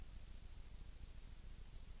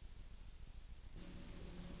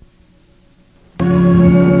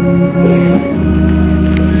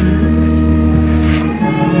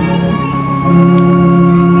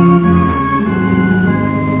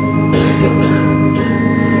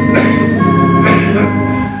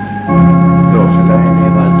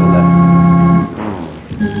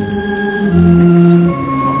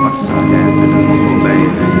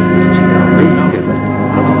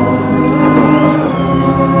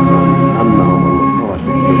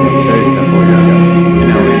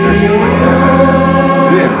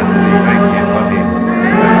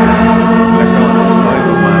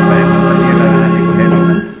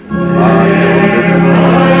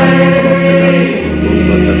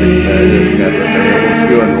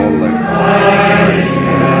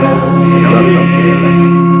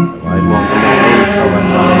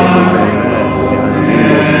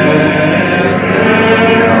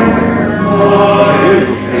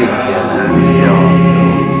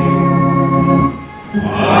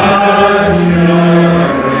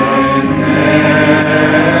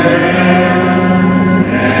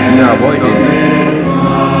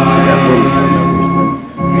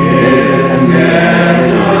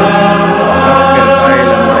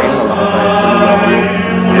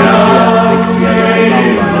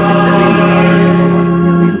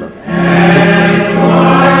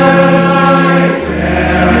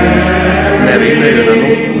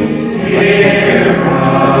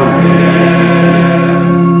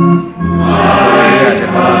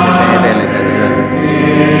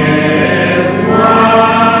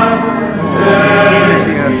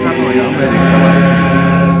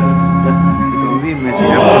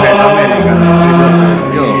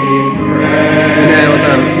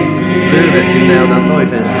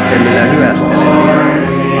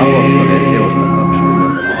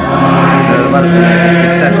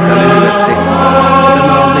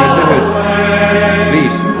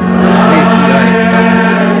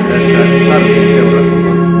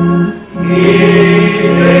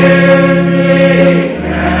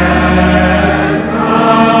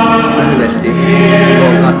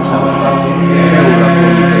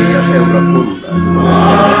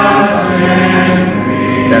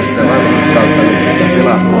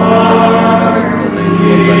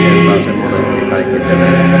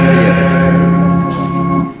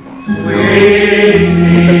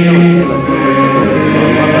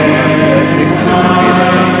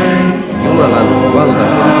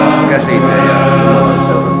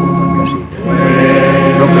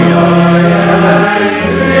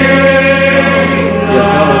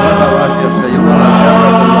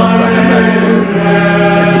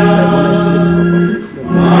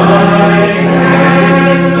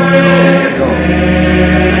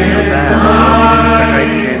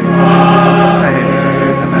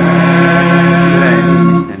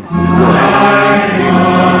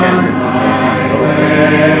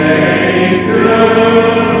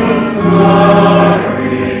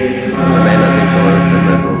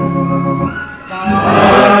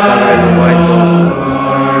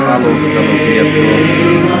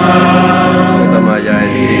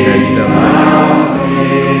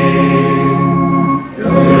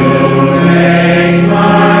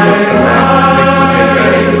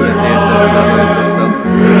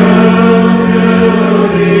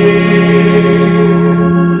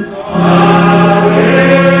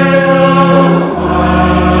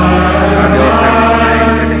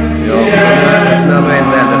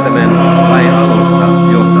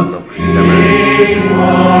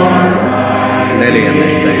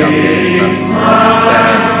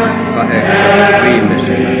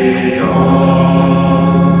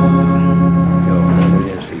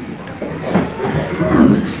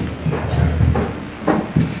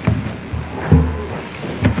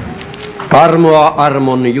Armoa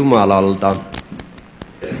armon Jumalalta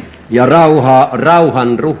ja rauhaa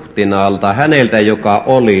rauhan ruhtinaalta häneltä, joka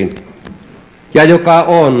oli ja joka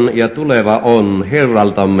on ja tuleva on,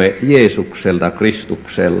 Herraltamme Jeesukselta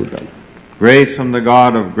Kristukselta. Grace from the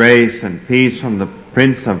God of grace and peace from the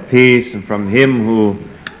Prince of peace and from him who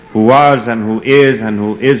was and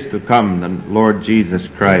who is to come, the Lord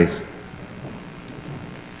Jesus Christ.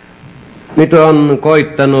 Nyt on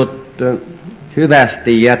koittanut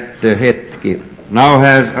hyvästi jättöhetki. Now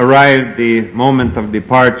has arrived the moment of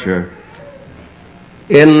departure.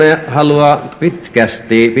 En halua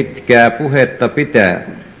pitkää puhetta pitää.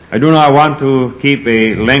 I do not want to keep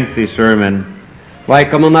a lengthy sermon.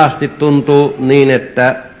 Vaikka monasti tuntuu niin,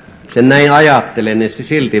 että sen näin ajattelen, niin se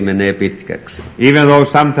silti menee pitkäksi. Even though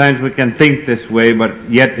sometimes we can think this way, but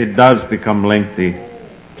yet it does become lengthy.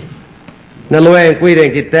 Minä luen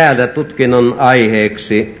kuitenkin täältä tutkinnon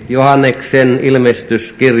aiheeksi Johanneksen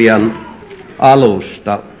ilmestyskirjan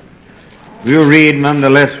alusta. We'll read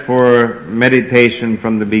nonetheless for meditation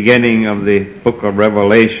from the beginning of the book of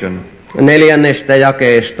Revelation. 4.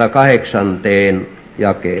 jakeesta 8.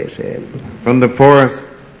 jakeeseen. From the 4th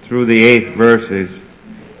through the 8th verses.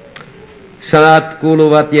 Sanat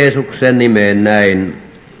kuuluvat Jeesuksen nimeen näin.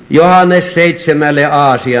 Johannes 7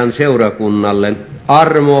 Aasian seurakunnalle,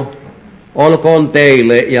 armo olkoon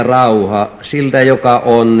teille ja rauha siltä, joka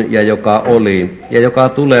on ja joka oli ja joka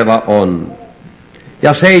tuleva on.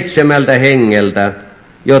 Ja 7 hengeltä,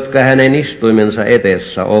 jotka hänen istuimensa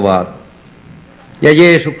edessä ovat. Ja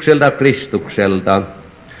Jeesukselta Kristukselta,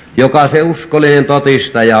 joka se uskollinen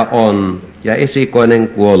todistaja on ja esikoinen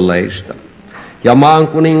kuolleista. Ja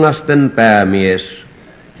maankuningasten päämies,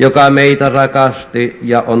 joka meitä rakasti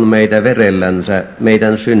ja on meitä verellänsä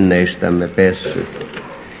meidän synneistämme pessyt.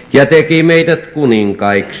 Ja teki meidät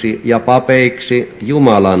kuninkaiksi ja papeiksi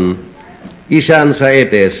Jumalan, Isänsä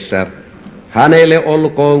edessä. Hänelle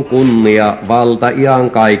olkoon kunnia, valta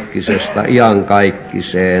iankaikkisesta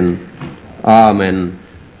iankaikkiseen. Aamen.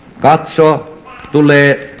 Katso,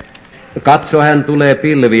 hän tulee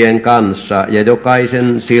pilvien kanssa, ja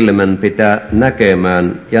jokaisen silmän pitää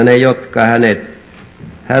näkemään, ja ne, jotka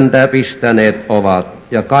häntä pistäneet ovat,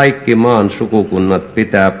 ja kaikki maan sukukunnat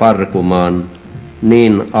pitää parkumaan.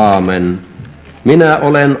 Niin aamen. Minä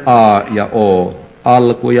olen A ja O,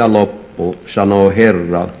 alku ja loppu. loppu, sanoo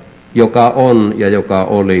Herra, joka on ja joka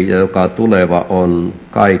oli ja joka tuleva on,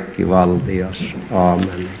 kaikki valtias.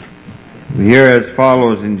 Aamen. We hear as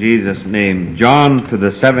follows in Jesus' name. John, to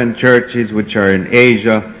the 7 churches which are in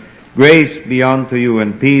Asia, grace be unto you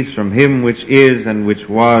and peace from him which is and which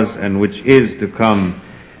was and which is to come,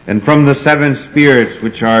 and from the 7 spirits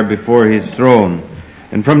which are before his throne,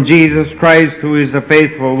 and from Jesus Christ, who is the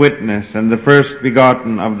faithful witness and the first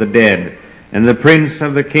begotten of the dead, and the prince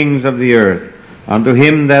of the kings of the earth, unto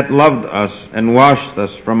him that loved us and washed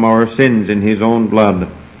us from our sins in his own blood,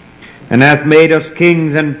 and hath made us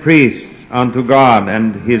kings and priests unto God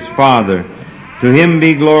and his Father. To him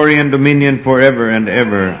be glory and dominion forever and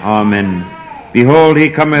ever. Amen. Behold, he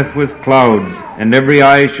cometh with clouds, and every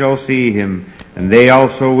eye shall see him, and they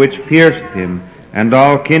also which pierced him, and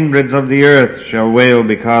all kindreds of the earth shall wail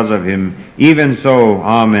because of him. Even so,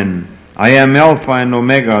 Amen. I am Alpha and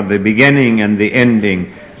Omega, the beginning and the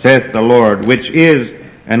ending, saith the Lord, which is,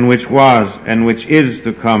 and which was, and which is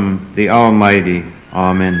to come, the Almighty.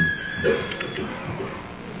 Amen.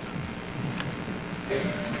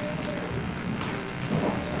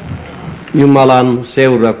 Jumalan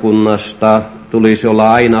seurakunnasta tulisi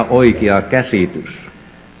olla aina oikea käsitys.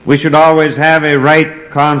 We should always have a right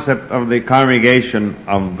concept of the congregation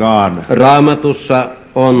of God. Raamatussa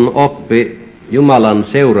on oppi Jumalan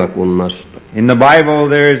seurakunnasta. In the Bible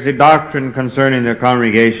there is a doctrine concerning the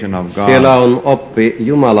congregation of God. Siellä on oppi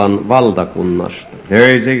Jumalan valtakunnasta.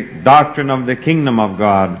 There is a doctrine of the kingdom of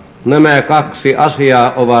God. Nämä kaksi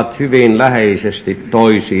asiaa ovat hyvin läheisesti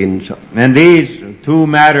toisiinsa. And these two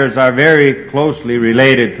matters are very closely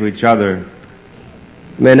related to each other.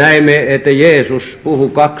 Me näemme, että Jeesus puhui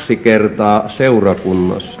 2 kertaa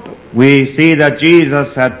seurakunnasta. We see that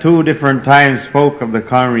Jesus at 2 different times spoke of the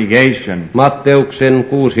congregation. Matteuksen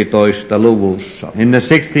 16. luvussa In the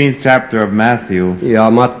 16th chapter of Matthew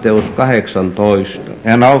ja Matteus 18.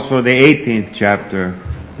 and also the 18th chapter.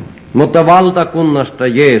 Mutta valtakunnasta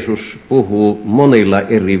Jeesus puhuu monilla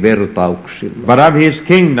eri vertauksilla. But of his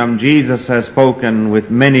kingdom Jesus has spoken with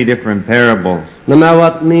many different parables. Nämä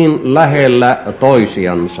ovat niin lähellä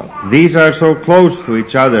toisiansa, These are so close to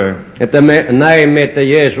each other että me näemme, että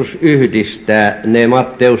Jeesus yhdistää ne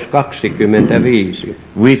Matteus 25.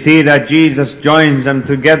 we see that Jesus joins them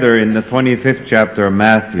together in the 25th chapter of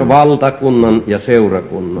Matthew. Valtakunnan ja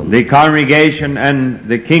seurakunnan. The congregation and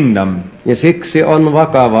the kingdom. Ja siksi on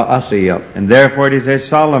vakava asia And therefore it is a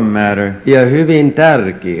solemn matter ja hyvin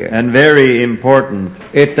tärkeä, and very important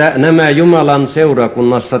että nämä Jumalan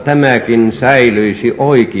seurakunnassa tämäkin säilyisi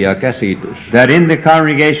oikea käsitys. that in the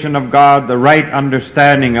congregation of God the right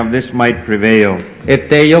understanding of this might prevail.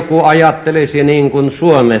 Ettei joku ajattelisi niin kuin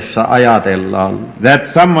Suomessa ajatellaan. That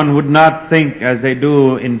someone would not think as they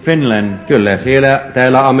do in Finland. Kyllä siellä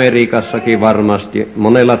täällä Amerikassakin varmasti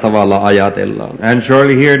monella tavalla ajatellaan. And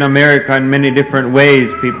surely here in America in many different ways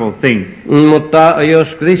people think. Mutta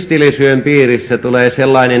jos kristillisyyden piirissä tulee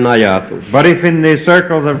sellainen ajatus, But if in the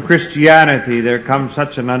circles of Christianity there comes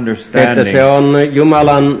such an että understanding se on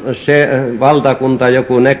Jumalan se valtakunta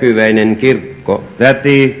joku näkyväinen kirkko, that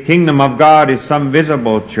the kingdom of God is some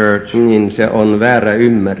visible church, niin se on väärä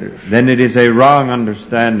ymmärrys. then it is a wrong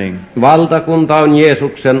understanding. Valtakunta on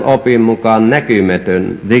Jeesuksen opin mukaan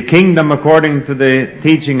näkymätön, The kingdom according to the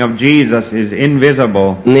teaching of Jesus is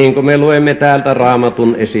invisible, niin kuin me luemme täältä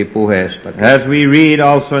Raamatun esipuheesta, as we read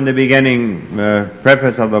also in the beginning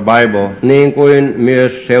preface of the Bible, niin kuin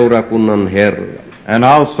myös seurakunnan Herra. and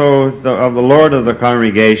also of the Lord of the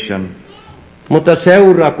congregation. Mutta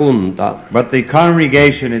seurakunta But the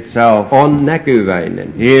congregation itself on näkyväinen.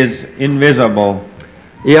 is invisible,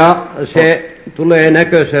 Ja se tulee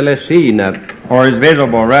näköiselle siinä, or is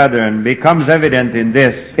visible rather, and becomes evident in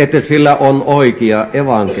this, että sillä on oikea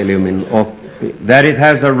evankeliumin oppi. that it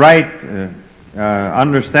has a right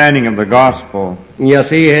understanding of the gospel, Ja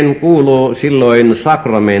siihen kuuluu silloin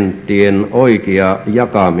sakramenttien oikea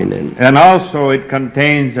jakaminen. and also it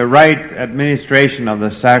contains a right administration of the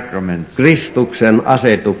sacraments, Kristuksen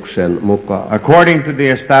asetuksen mukaan. according to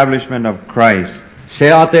the establishment of Christ.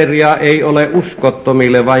 Se ateria ei ole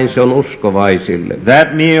uskottomille, vain se on uskovaisille.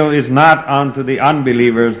 That meal is not unto the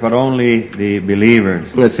unbelievers, but only the believers.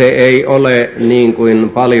 Se ei ole niin kuin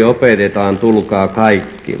paljon opetetaan, tulkaa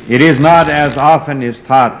kaikki. It is not as often is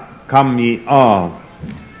taught, come ye all.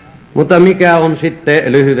 Mutta mikä on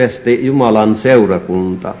sitten lyhyesti Jumalan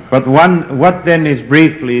seurakunta? But what then is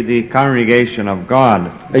briefly the congregation of God?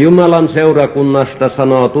 Jumalan seurakunnasta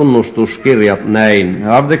sanoo tunnustuskirjat näin.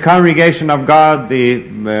 Of the congregation of God, the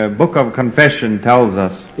book of confession tells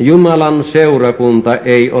us, Jumalan seurakunta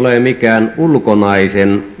ei ole mikään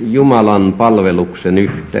ulkonaisen Jumalan palveluksen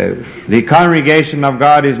yhteys. the congregation of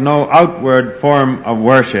God is no outward form of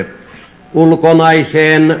worship.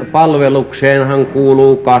 Ulkonaiseen palvelukseenhan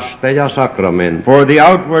kuuluu kaste ja sakramentti. For the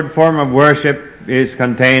outward form of worship is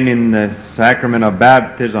contained in the sacrament of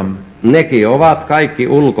baptism, Nekin ovat kaikki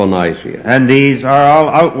ulkonaisia. and these are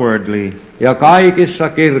all outwardly. Ja kaikissa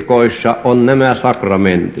kirkoissa on nämä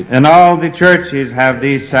sakramentit. And all the churches have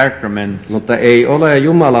these sacraments. Mutta ei ole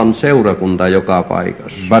Jumalan seurakunta joka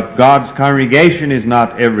paikassa. But God's congregation is not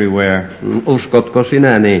everywhere. Uskotko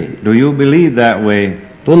sinä niin? Do you believe that way?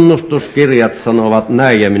 Tunnustuskirjat sanovat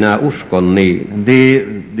näin ja minä uskon niin.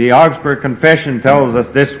 The Augsburg Confession tells us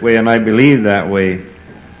this way, and I believe that way.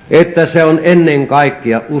 Että se on ennen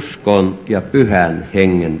kaikkea uskon ja pyhän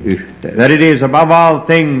hengen yhteys. That it is above all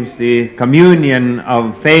things the communion of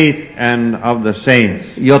faith and of the saints,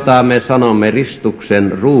 Jota me sanomme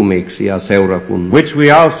Ristuksen ruumiiksi ja seurakunnaksi. which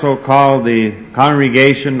we also call the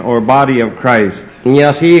congregation or body of Christ.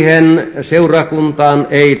 Ja siihen seurakuntaan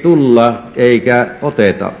ei tulla eikä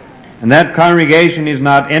oteta, And that congregation is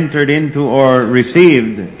not entered into or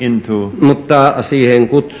received into, mutta siihen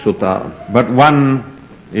kutsutaan. but one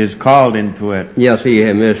is called into it, Ja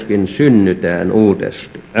siihen myöskin synnytään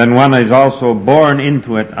uudesti. and one is also born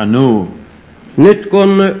into it anew. Nyt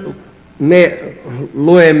kun me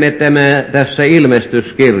luemme tässä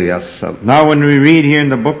ilmestyskirjassa, Now when we read here in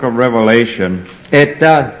the book of Revelation,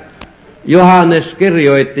 että Johannes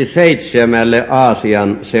kirjoitti 7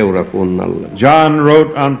 Aasian seurakunnalle. John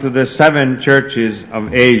wrote unto the 7 churches of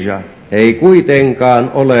Asia, Ei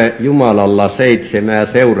kuitenkaan ole Jumalalla 7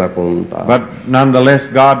 seurakuntaa. but nonetheless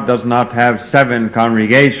God does not have 7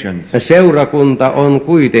 congregations. Seurakunta on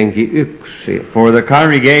kuitenkin yksi. For the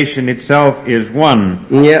congregation itself is one.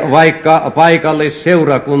 Ja vaikka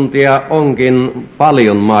paikallisseurakuntia onkin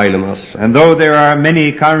paljon maailmassa. And though there are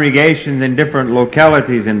many congregations in different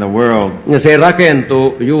localities in the world, Ja se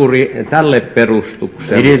rakentuu juuri tälle it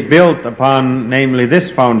perustukselle, is built upon namely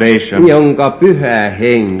this foundation, jonka pyhä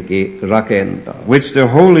henki rakentaa. which the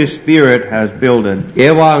Holy Spirit has builded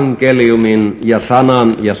Evankeliumin ja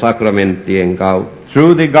sanan ja sakramenttien kautta.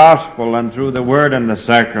 through the gospel and through the word and the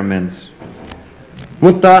sacraments.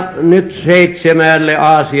 Mutta nyt 7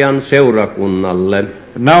 Aasian seurakunnalle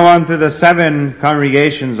Now unto the 7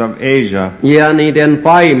 congregations of Asia, ja niiden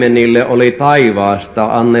paimenille oli taivaasta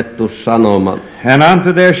annettu sanoma. and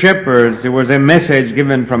unto their shepherds there was a message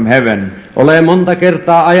given from heaven. Olen monta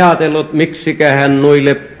kertaa ajatellut, miksiköhän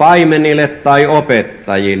noille paimenille tai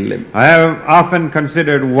opettajille I have often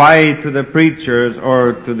considered why to the preachers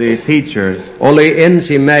or to the teachers oli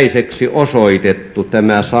ensimmäiseksi osoitettu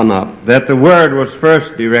tämä sana. that the word was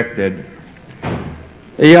first directed.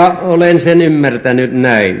 Ja olen sen ymmärtänyt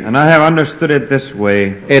näin, And I have understood it this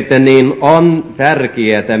way, että niin on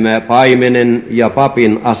tärkeä tämä paimenen ja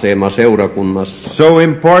papin asema seurakunnassa. so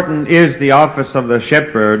important is the office of the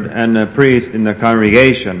shepherd and the priest in the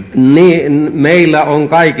congregation. Niin meillä on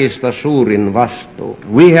kaikista suurin vastuu.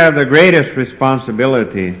 We have the greatest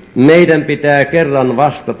responsibility. Meidän pitää kerran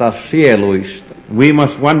vastata sieluista, We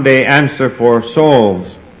must one day answer for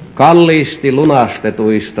souls, kalliisti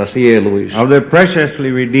lunastetuista sieluista. of the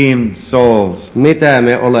preciously redeemed souls, Mitä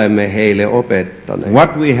me olemme heille opettaneet?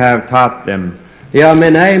 what we have taught them. Ja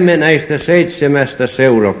me näimme näistä 7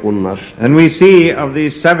 seurakunnasta, And we see of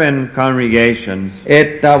these 7 congregations,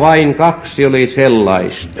 että vain 2 oli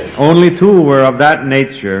sellaista, only 2 were of that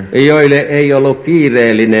nature, joille ei ollut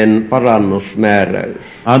kiireellinen parannusmääräys.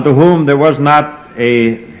 unto whom there was not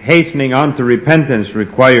a hastening unto repentance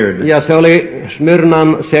required. Ja se oli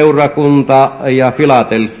Smyrnan seurakunta ja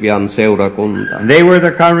Filadelfian seurakunta. They were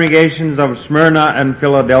the congregations of Smyrna and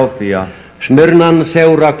Philadelphia. Smyrnan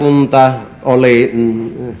seurakunta oli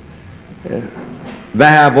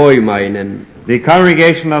vähävoimainen, The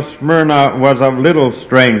congregation of Smyrna was of little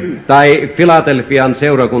strength, tai Filadelfian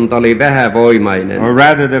seurakunta oli vähävoimainen. or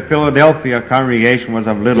rather the Philadelphia congregation was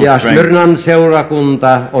of little Ja strength. Smyrnan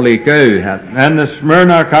seurakunta oli köyhä. And the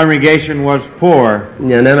Smyrna congregation was poor,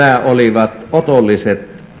 Ja nämä olivat otolliset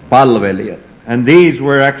palvelijat. and these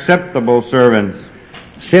were acceptable servants.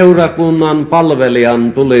 Seurakunnan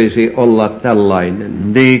palvelijan tulisi olla tällainen.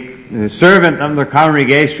 The servant of the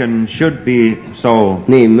congregation should be so.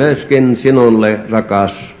 Niin myöskin sinulle,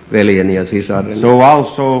 rakas veljeni ja sisareni. So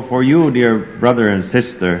also for you, dear brother and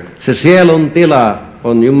sister. Se sielun tila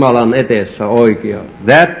on Jumalan edessä oikea.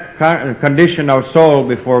 That condition of soul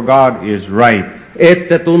before God is right.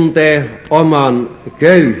 Että tuntee oman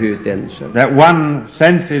köyhyytensä That one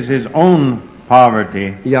senses his own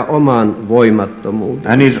poverty ja oman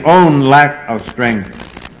voimattomuuden. and his own lack of strength.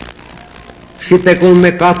 Sitten kun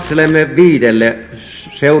me katselemme 5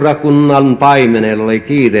 seurakunnan paimenella oli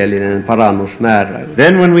kiireellinen parannusmääräys.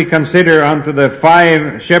 Then when we consider unto the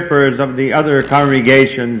 5 shepherds of the other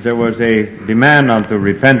congregations, there was a demand unto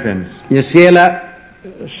repentance. Ja siellä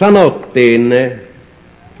sanottiin,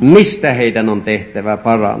 mistä heidän on tehtävä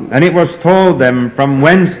parannus. And it was told them from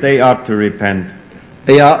whence they ought to repent.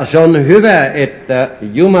 Ja se on hyvä, että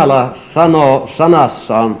Jumala sanoo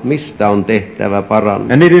sanassaan, mistä on tehtävä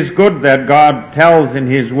parannus. And it is good that God tells in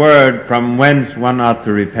His Word from whence one ought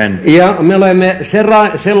to repent. Ja me olemme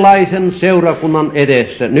sellaisen seurakunnan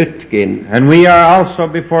edessä nytkin. And we are also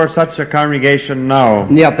before such a congregation now.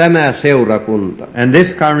 Ja tämä seurakunta, And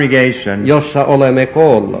this congregation jossa olemme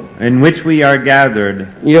koolla, in which we are gathered,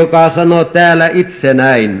 joka sanoo täällä itse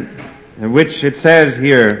näin. in which it says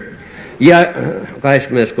here, Ja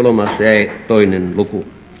 23. jäi 2. luku.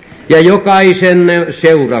 Ja jokaisen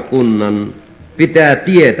seurakunnan pitää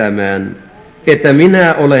tietämään, että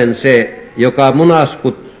minä olen se, joka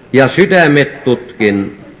munasput ja sydämet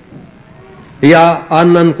tutkin, ja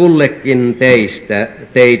annan kullekin teistä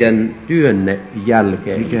teidän työnne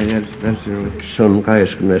jälkeen. Se on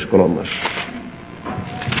 23.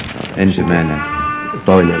 ensimmäinen.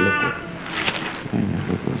 2. luku.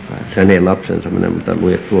 Hänen lapsensa menee, mutta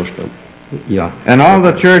lue tuosta. Ja. And all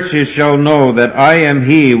the churches shall know that I am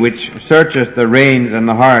he which searcheth the reins and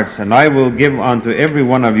the hearts, and I will give unto every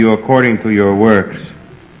one of you according to your works.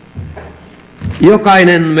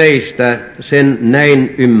 Jokainen meistä sen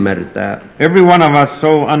näin ymmärtää, Every one of us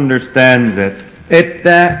so understands it,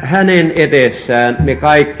 että hänen edessään me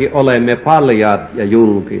kaikki olemme paljaat ja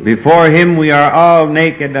julki. before him we are all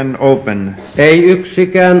naked and open. Ei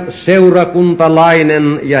yksikään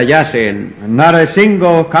seurakuntalainen ja jäsen, Not a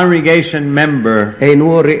single congregation member, ei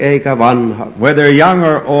nuori eikä vanha, whether young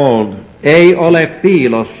or old, ei ole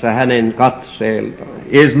piilossa hänen katseeltaan.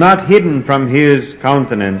 is not hidden from his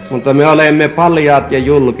countenance. Mutta me olemme paljaat ja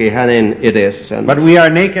julki hänen edessään. But we are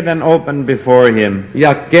naked and open before him.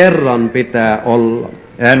 Ja kerran pitää olla.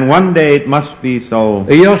 And one day it must be so.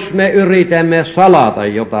 Jos me yritämme salata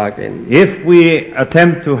jotakin If we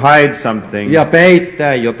attempt to hide something ja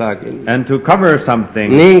peittää jotakin, and to cover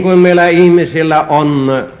something, niin kuin meillä ihmisillä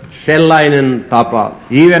on sellainen tapa,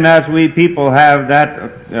 even as we people have that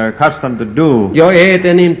custom to do, jo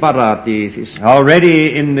Edenin paratiisissa, already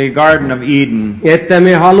in the Garden of Eden, että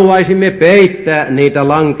me haluaisimme peittää niitä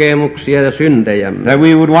lankeemuksia ja syntejämme. that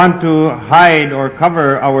we would want to hide or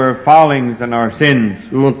cover our fallings and our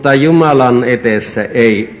sins. Mutta Jumalan edessä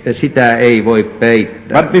sitä ei voi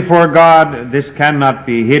peittää. But before God, this cannot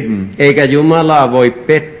be hidden, Eikä Jumalaa voi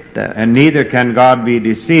pettää, and neither can God be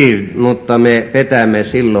deceived. mutta me petämme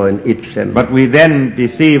silloin itsemme. But we then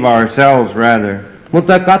deceive ourselves rather.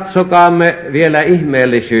 Mutta katsokaamme vielä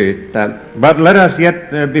ihmeellisyyttä. But let us yet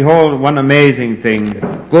behold one amazing thing.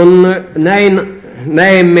 Kun näin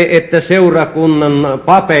näemme, että seurakunnan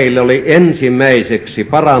papeille oli ensimmäiseksi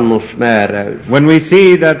parannusmääräys. When we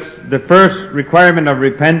see that the first requirement of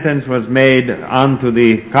repentance was made unto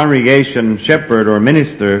the congregation shepherd or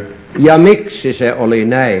minister, Ja miksi se oli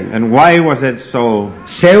näin? and why was it so?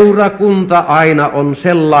 Seurakunta aina on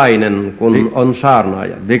sellainen, kun on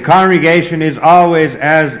saarnaaja. The congregation is always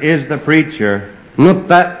as is the preacher,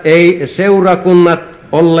 Mutta ei seurakunnat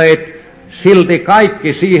olleet silti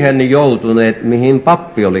kaikki siihen joutuneet, mihin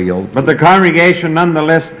pappi oli joutunut. but the congregation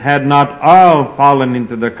nonetheless had not all fallen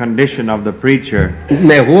into the condition of the preacher.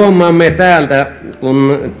 Me huomaamme täältä,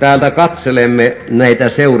 kun täältä katselemme näitä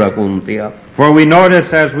seurakuntia. For we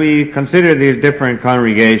notice as we consider these different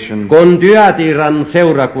congregations, Kun Tyatiran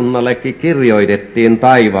seurakunnallekin kirjoitettiin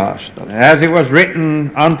taivaasta, as it was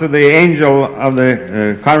written unto the angel of the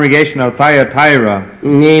congregation of Thyatira,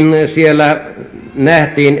 niin siellä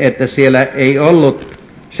nähtiin, että siellä ei ollut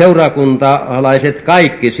seurakuntalaiset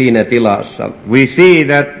kaikki siinä tilassa. we see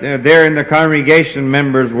that there in the congregation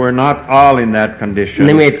members were not all in that condition.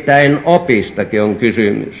 Nimittäin opistakin on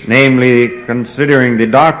kysymys. Namely, considering the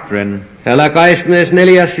doctrine. Täällä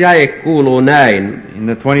 24. jae kuuluu näin. In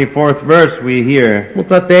the 24th verse we hear,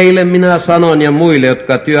 Mutta teille minä sanon ja muille,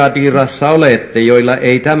 jotka Tyatirassa olette, joilla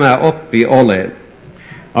ei tämä oppi ole.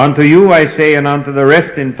 unto you I say, and unto the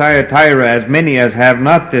rest in Thyatira, as many as have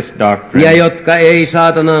not this Ja doctrine, jotka ei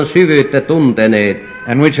saatanan syvyyttä tunteneet,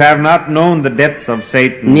 and which have not known the depths of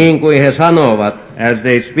Satan, niin kuin he sanovat, as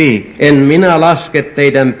they speak. En minä laske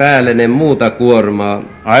teidän päällenne muuta kuormaa.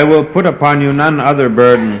 I will put upon you none other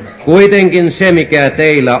burden. Kuitenkin se, mikä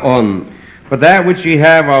teillä on, But that which ye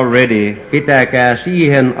have already, pitäkää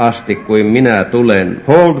siihen asti, kuin minä tulen.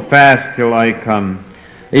 hold fast till I come.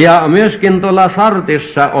 Ja myöskin tuolla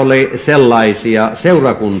Sardissa oli sellaisia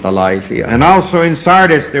seurakuntalaisia. And also in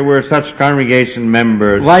Sardis there were such congregation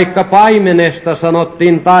members. Vaikka paimenesta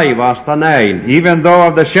sanottiin taivaasta näin, Even though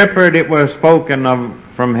of the shepherd it was spoken of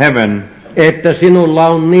from heaven, että sinulla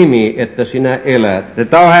on nimi, että sinä elät, that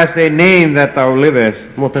thou hast a name that thou livest,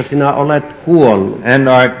 mutta sinä olet kuollut. and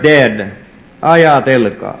art dead.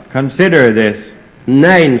 Ajatelkaa, Consider this.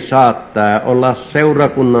 näin saattaa olla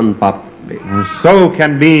seurakunnan pappi. So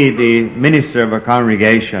can be the minister of a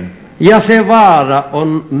congregation. Ja se vaara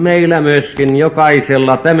on meillä myöskin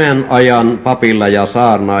jokaisella tämän ajan papilla ja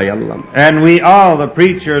saarnaajalla. And we all, the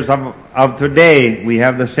preachers of today, we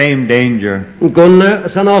have the same danger. Kun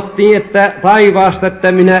sanottiin, että taivaasta,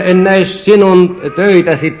 että minä en näe sinun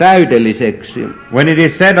töitäsi täydelliseksi. When it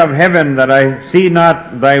is said of heaven that I see not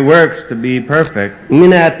thy works to be perfect,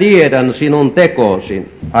 Minä tiedän sinun tekosi.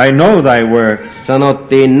 I know thy works.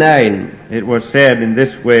 Sanottiin näin. It was said in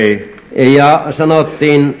this way. Ja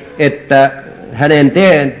sanottiin, että hänen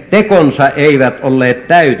tekonsa eivät olleet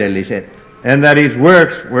täydelliset. And that his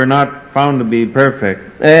works were not found to be perfect.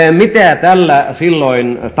 Mitä tällä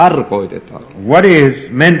silloin tarkoitetaan? What is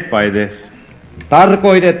meant by this?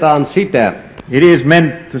 Tarkoitetaan sitä, It is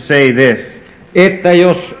meant to say this. että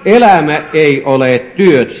jos elämä ei ole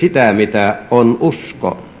työt sitä, mitä on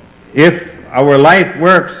usko, If our life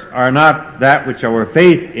works are not that which our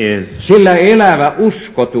faith is, sillä elävä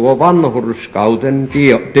usko tuo vanhurskauden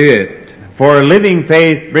työt. for living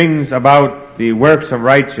faith brings about the works of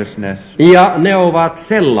righteousness, Ja ne ovat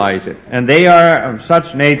sellaiset, and they are of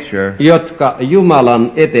such nature jotka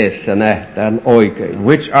Jumalan edessä nähdään oikein.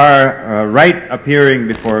 which are right appearing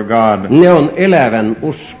before God. Ne on elävän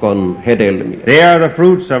uskon hedelmiä. They are the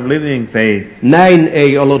fruits of living faith. Näin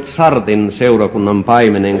ei ollut Sardin seurakunnan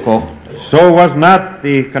paimenen kohta. So was not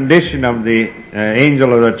the condition of the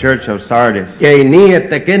angel of the church of Sardis. Ei niin,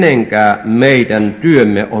 että kenenkään meidän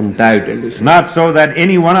työmme on täydellistä. Not so that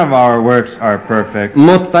any one of our works are perfect,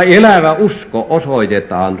 Mutta elävä usko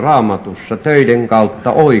osoitetaan Raamatussa töiden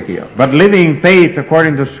kautta oikea. but living faith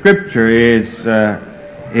according to Scripture is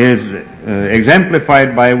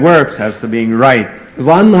exemplified by works as to being right.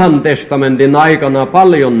 Vanhan testamentin aikana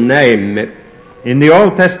paljon näimme, In the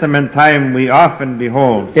Old Testament time we often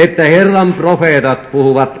behold että Herran profeetat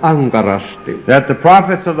puhuvat ankarasti. that the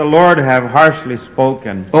prophets of the Lord have harshly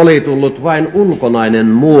spoken. Oli tullut vain ulkonainen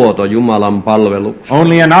muoto Jumalan palveluksi.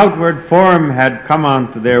 Only an outward form had come on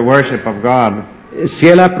to their worship of God.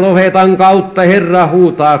 Siellä profeetan kautta Herra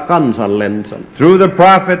huutaa kansallensa. Through the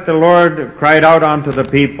prophet the Lord cried out unto the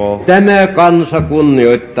people, Tämä kansa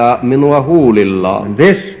kunnioittaa minua huulillaan,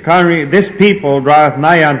 This people draweth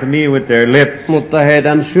nigh unto me with their lips, mutta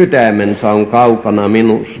heidän sydämensä on kaukana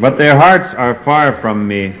minusta. but their hearts are far from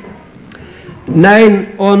me. Näin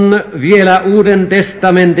on vielä Uuden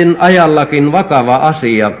testamentin ajallakin vakava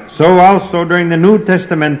asia, So also during the New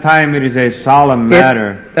Testament time it is a solemn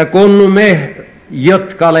matter. että kun me,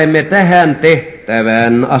 jotka olemme tähän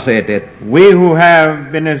tehtävään asetettu, We who have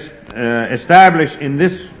been established in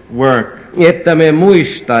this work, että me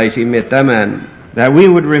muistaisimme tämän, that we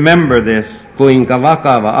would remember this, kuinka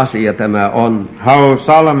vakava asia tämä on, how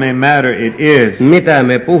solemn a matter it is, mitä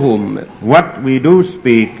me puhumme. what we do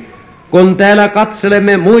speak. Kun täällä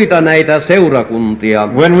katselemme muita näitä seurakuntia,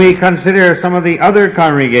 When we consider some of the other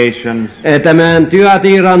congregations, tämän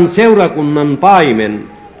Tyatiran seurakunnan paimen,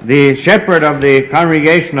 the shepherd of the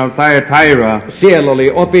congregation of Thyatira, siellä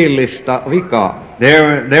oli opillista vikaa.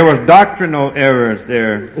 there was doctrinal errors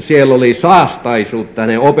there. Siellä oli saastaisuutta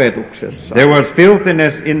hänen opetuksessa. There was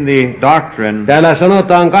filthiness in the doctrine. Täällä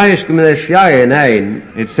sanotaan 20. jae näin.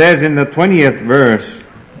 It says in the 20th verse,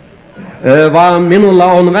 Vaan minulla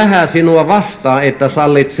on vähän sinua vastaan, että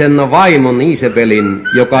sallit sen vaimon Iisabelin,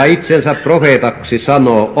 joka itsensä profeetaksi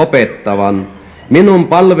sanoo opettavan, minun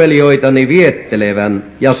palvelijoitani viettelevän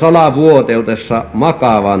ja salavuoteudessa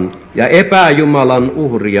makaavan ja epäjumalan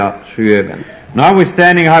uhria syövän.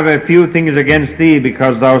 Notwithstanding, I have a few things against thee,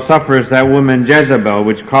 because thou sufferest that woman Jezebel,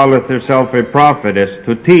 which calleth herself a prophetess,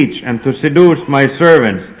 to teach and to seduce my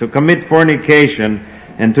servants, to commit fornication,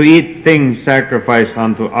 and to eat things sacrificed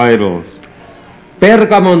unto idols.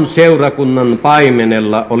 Pergamon seurakunnan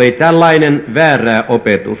paimenella oli tällainen väärää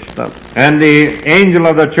opetusta. And the angel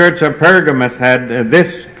of the church of Pergamos had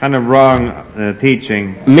this kind of wrong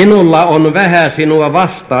teaching. Minulla on vähän sinua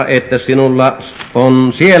vasta, että sinulla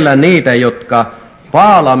on siellä niitä, jotka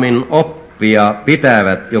Paalamin oppia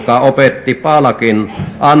pitävät, joka opetti Baalakin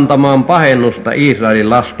antamaan pahennusta Israelin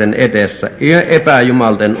lasten edessä,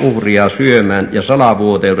 epäjumalten uhria syömään ja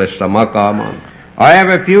salavuoteudessa makaamaan. I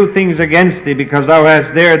have a few things against thee, because thou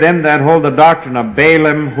hast there them that hold the doctrine of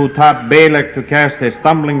Balaam, who taught Balak to cast a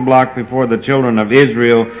stumbling block before the children of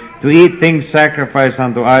Israel, to eat things sacrificed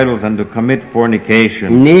unto idols, and to commit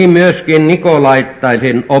fornication. Niin myöskin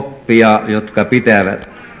nikolaittaisin oppia, jotka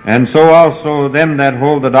pitävät, And so also them that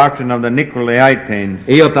hold the doctrine of the Nicolaitanes,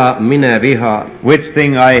 jota minä vihaan. which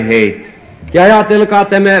thing I hate. Ja ajatelkaa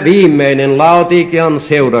tämä viimeinen Laodikian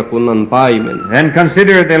seurakunnan paimen. And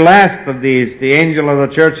consider the last of these, the angel of the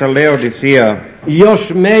church of Laodicea.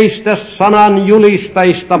 Jos meistä sanan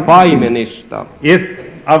julistajista paimenista If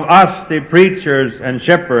of us, the preachers and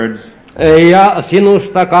shepherds, ja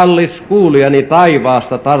sinusta kallis kuulijani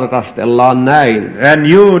taivaasta tarkastellaan näin, and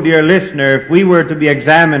you, dear listener, if we were to be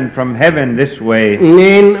examined from heaven this way,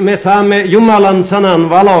 niin me saamme Jumalan sanan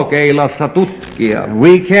valokeilassa tutkia.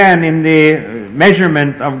 we can, in the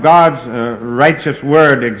measurement of God's righteous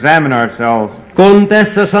word, examine ourselves. Kun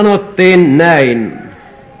tässä sanottiin näin,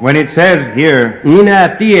 When it says here, minä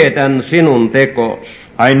tiedän sinun tekos,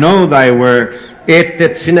 I know thy works,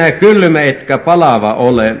 ettet sinä kylmä etkä palava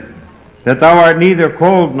ole. that thou art neither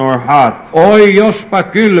cold nor hot, Oi, jospa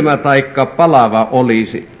kylmä taikka palava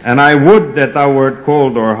olisit. and I would that thou wert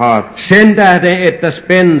cold or hot. Sen tähden, että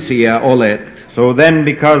spensiä olet, So then,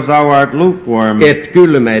 because thou art lukewarm, et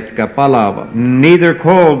kylmä etkä palava, neither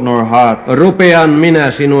cold nor hot, rupean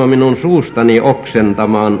minä sinua minun suustani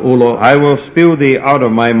oksentamaan ulos. I will spew thee out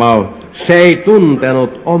of my mouth. Se ei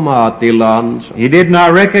tuntenut omaa tilansa. He did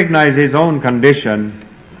not recognize his own condition.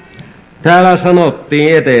 Täällä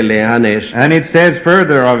sanottiin edelleen hänestä. And it says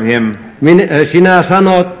further of him, Sinä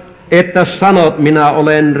sanot, minä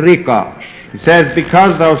olen rikas. it says,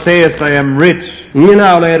 because thou sayest I am rich,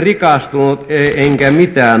 Minä olen rikastunut enkä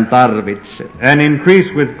mitään tarvitse. and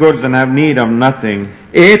increase with goods and have need of nothing,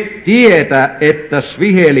 Et tiedä, että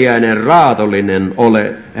viheliäinen raadollinen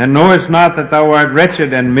olet, and knowest not that thou art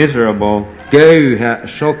wretched and miserable, köyhä,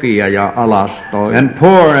 sokia ja alastoin. and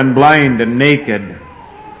poor and blind and naked.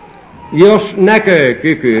 Jos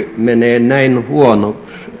näkökyky menee näin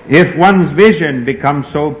huonoksi, If one's vision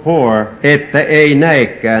becomes so poor että ei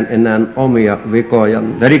näekään enää omia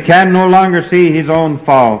vikojaan, that he can no longer see his own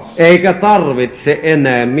faults, eikä tarvitse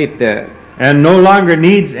enää mitään, and no longer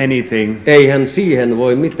needs anything, eihän siihen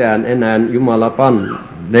voi mitään enää Jumala panna.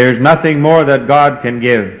 there is nothing more that God can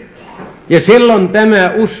give. Ja silloin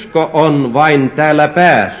tämä usko on vain täällä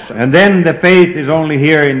päässä, And then the faith is only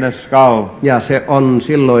here in the skull, ja se on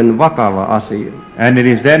silloin vakava asia. and it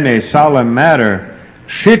is then a solemn matter.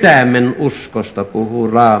 Sydämen uskosta puhuu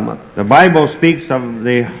Raamattu. The Bible speaks of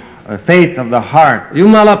the faith of the heart.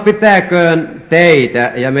 Jumala pitäköön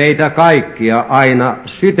teitä ja meitä kaikkia aina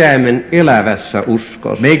sydämen elävässä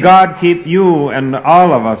uskossa. May God keep you and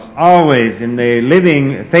all of us always in the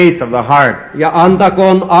living faith of the heart. Ja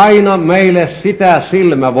antakoon aina meille sitä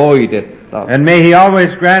silmävoitetta, And may He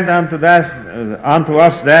always grant unto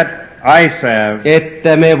us that eye salve,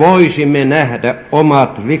 että me voisimme nähdä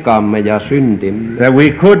omat vikamme ja syntimme that we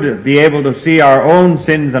could be able to see our own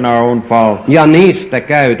sins and our own faults, ja niistä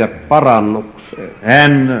käydä parannukseen.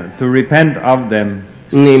 and to repent of them.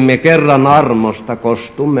 Niin me kerran armosta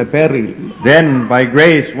kostumme perille. Then by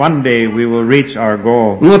grace one day we will reach our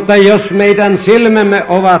goal. Mutta jos meidän silmämme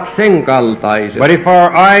ovat sen kaltaiset, But if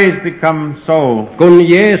our eyes become so, kun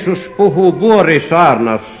Jeesus puhuu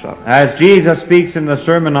vuorisaarnassa, as Jesus speaks in the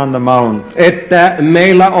Sermon on the Mount, että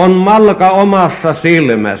meillä on malka omassa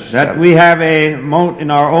silmässä, that we have a mote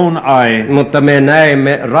in our own eye, mutta me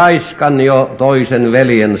näemme raiskan jo toisen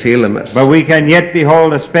veljen silmässä. but we can yet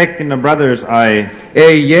behold a speck in the brother's eye.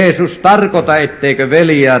 Ei Jeesus tarkoita, etteikö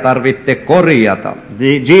veljeä tarvitse korjata,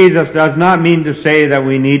 Jesus does not mean to say that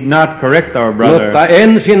we need not correct our brother, mutta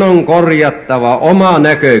ensin on korjattava oma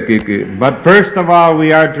näkökyky. but first of all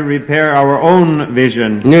we are to repair our own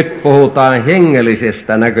vision. Nyt puhutaan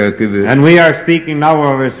hengellisestä näkökyvystä, And we are speaking now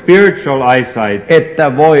of a spiritual eyesight,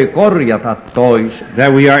 että voi korjata toisen.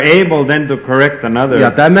 that we are able then to correct Ja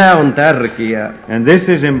another. tämä on tärkeää. And this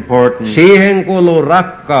is important. Siihen kuuluu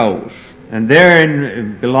rakkaus. And therein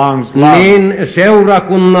belongs love. Niin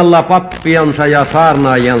seurakunnalla pappiansa ja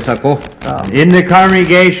saarnaajansa kohtaan. In the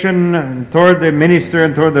congregation, toward the minister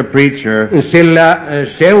and toward the preacher, Sillä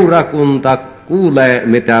seurakunta kuulee,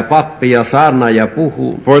 mitä pappi ja saarnaaja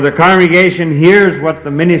puhuu. For the congregation hears what the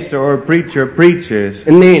minister or preacher preaches.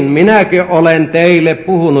 Niin minäkin olen teille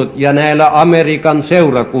puhunut ja näillä Amerikan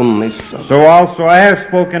seurakunnissa. So also I have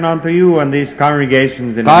spoken unto you and these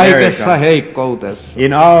congregations in Kaikessa America, heikkoudessa.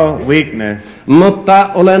 in all weakness. Mutta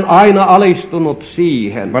olen aina alistunut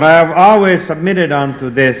siihen, But I have always submitted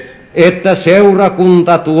unto this, että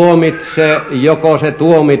seurakunta tuomitsee, joko se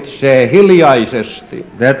tuomitsee hiljaisesti.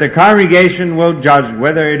 that the congregation will judge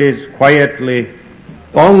whether it is quietly,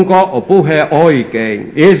 Onko puhe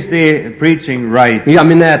oikein? is the preaching right. Ja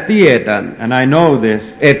minä tiedän, And I know this,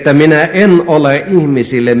 että minä en ole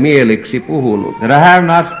ihmisille mieliksi puhunut. that I have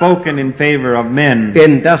not spoken in favor of men,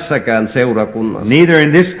 En tässäkään seurakunnassa. neither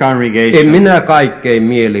in this En congregation. minä kaikkein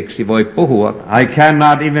mieliksi voi puhua. I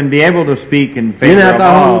cannot even be able to speak in favor Minä of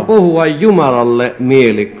tahdon all. puhua Jumalalle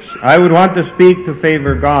mieliksi. I would want to speak to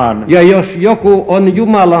favor God. Ja jos joku on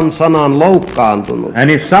Jumalan sanan loukkaantunut, And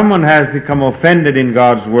if someone has become offended in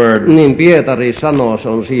God's word, niin Pietari sanoo, se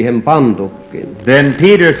on siihen pantukin. then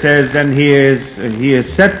Peter says then he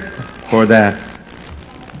is set for that.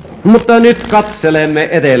 Mutta nyt katselemme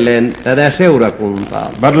edelleen tätä seurakuntaa.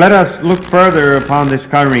 But let us look further upon this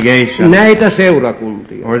congregation, Näitä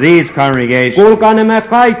seurakuntia. or these congregations. Kuulkaa, nämä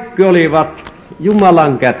kaikki olivat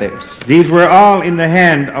Jumalan kätessä. These were all in the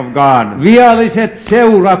hand of God. Vialliset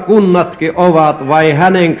seurakunnatkin ovat vai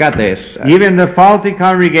hänen kätessään. Even the faulty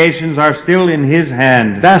congregations are still in his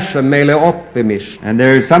hand. Tässä meille oppimista. And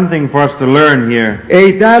there is something for us to learn here.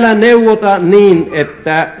 Ei täällä neuvota niin,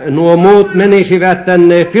 että nuo muut menisivät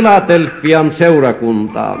tänne Filadelfian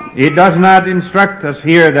seurakuntaan. It does not instruct us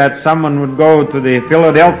here that someone would go to the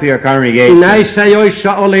Philadelphia congregation. Näissä,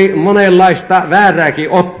 joissa oli monenlaista väärääkin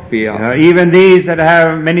oppia. Even these that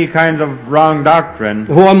have many kinds of wrong doctrine.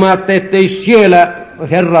 Huomaatte, ettei siellä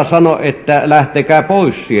Herra sano, että lähtekää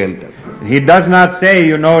pois sieltä. He does not say,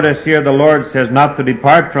 you notice here the Lord says not to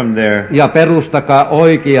depart from there, Ja perustakaa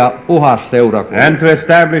oikea, puhas seurakunta. and to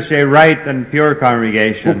establish a right and pure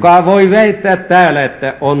congregation. Kuka voi väittää täällä,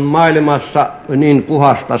 että on maailmassa niin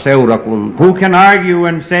puhasta seurakuntaa, Who can argue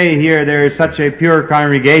and say here there is such a pure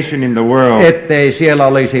congregation in the world, ettei siellä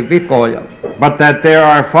olisi vikoja? but that there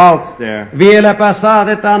are faults there? Vieläpä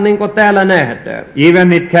saatetaan, niin kuin täällä nähdään,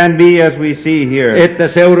 Even it can be as we see here, että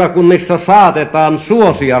seurakunnissa saatetaan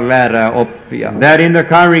suosia väärää oppia. that in the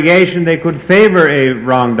congregation they could favor a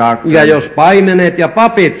wrong Ja doctrine. jos paimenet ja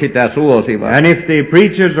papit sitä suosivat, And if the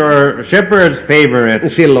preachers or shepherds favor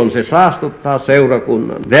it, silloin se saastuttaa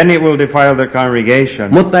seurakunnan. then it will defile the congregation.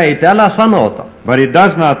 Mutta ei täällä sanota, But it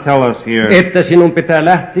does not tell us here että sinun pitää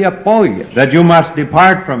lähteä pois. that you must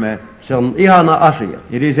depart from it. Se on ihana asia.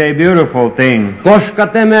 It is a beautiful thing, Koska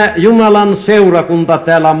tämä Jumalan seurakunta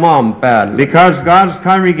täällä maan päällä, because God's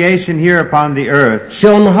congregation here upon the earth, se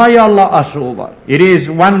on hajalla asuva. it is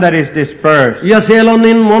one that is dispersed. Ja siellä on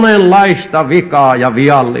niin monenlaista vikaa ja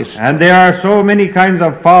viallista. And there are so many kinds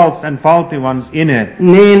of false and faulty ones in it.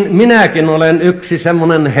 Niin minäkin olen yksi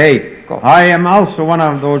semmoinen heikko. I am also one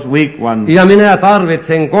of those weak ones. Ja minä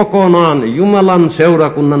tarvitsen kokonaan Jumalan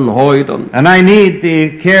seurakunnan hoidon. And I need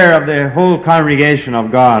the care of the whole congregation of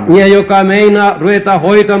God. Ja joka meinaa ruveta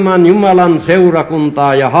hoitamaan Jumalan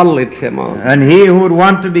seurakuntaa ja hallitsemaan. And he who would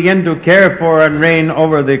want to begin to care for and reign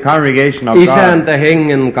over the congregation of God, Isäntä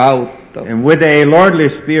hengen kautta. and with a lordly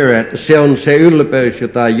spirit, Se on se ylpeys,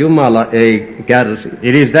 jota Jumala ei kärsi.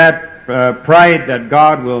 it is that pride that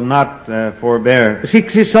God will not forbear.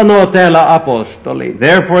 Siksi sanoo täällä apostoli,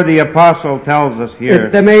 Therefore the apostle tells us here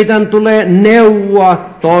että meidän tulee neuvoa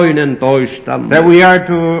toinen toistamme. that we are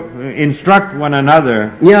to instruct one another,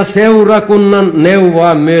 Ja seurakunnan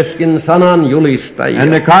neuvoa myöskin sanan julistajia. and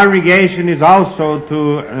the congregation is also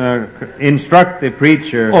to instruct the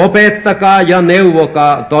preacher, Opettakaa ja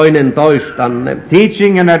neuvokaa toinen toistanne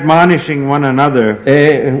teaching and admonishing one another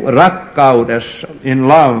rakkaudessa. in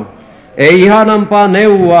love. Ei ihanampaa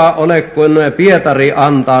neuvoa ole kuin Pietari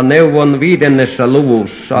antaa neuvon 5.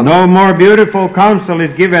 luvussa. No more beautiful counsel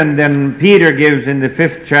is given than Peter gives in the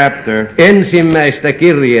 5th chapter Ensimmäistä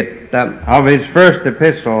kirjettä. of his first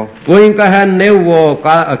epistle, Kuinka hän neuvoo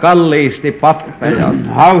kalliisti pappeja.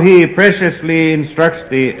 how he preciously instructs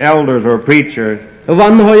the elders or preachers.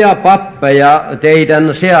 Vanhoja pappeja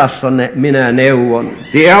teidän seassanne minä neuvon,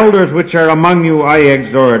 The elders which are among you I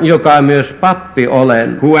exhort, joka myös pappi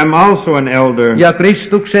olen, who am also an elder, ja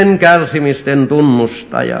Kristuksen kärsimisten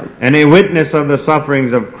tunnustaja, and a witness of the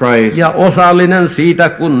sufferings of Christ, ja osallinen siitä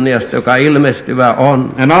kunniasta, joka ilmestyvä on.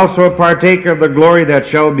 and also a partaker of the glory that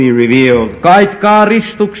shall be revealed. Kaitkaa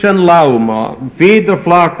Kristuksen laumaa, Feed the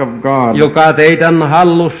flock of God, joka teidän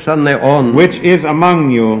hallussanne on, which is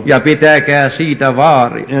among you, ja pitäkää siitä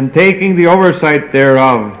vaari. and taking the oversight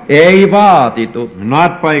thereof, Ei vaatitu,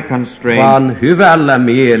 not by constraint, vaan hyvällä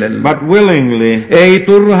mielellä. but willingly, Ei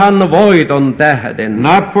turhan voiton tähden,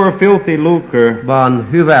 not for filthy lucre, vaan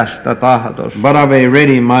hyvästä tahdosta. but of a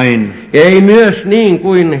ready mind, Ei myös niin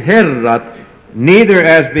kuin herrat neither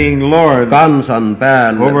as being lords kansan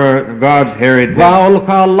päälle, over God's heritage, vaan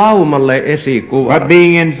olkaa laumalle esikuva. but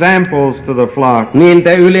being examples to the flock. Niin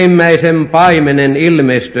te ylimmäisen paimenen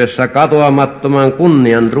ilmestyessä katoamattoman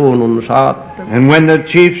kunnian kruunun saatte. And when the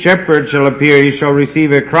chief shepherd shall appear, he shall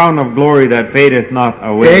receive a crown of glory that fadeth not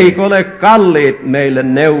away. Eikö ole kalliit meille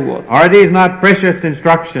neuvot? Are these not precious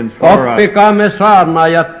instructions for us? Oppikaamme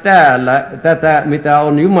saarnaajat täällä tätä, mitä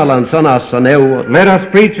on Jumalan sanassa neuvot. Let us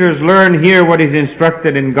preachers learn here what is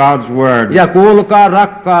instructed in God's word. Ja kuulkaa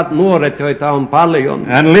rakkaat nuoret, joita on paljon.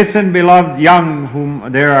 And listen, beloved young, whom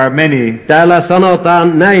there are many. Täällä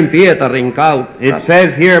sanotaan näin Pietarin kautta. It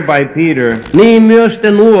says here by Peter, Niin myös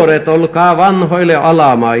te nuoret, olkaa vanhoille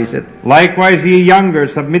alamaiset. likewise ye younger,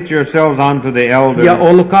 submit yourselves unto the Ja elder.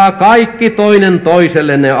 olkaa kaikki toinen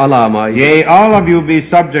toisellenne alamaiset. Yea, all of you be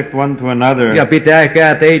subject one to another. Ja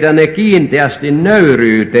pitäkää teitä ne kiinteästi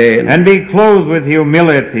nöyryyteen. And be clothed with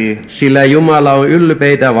humility. Sillä Jumala on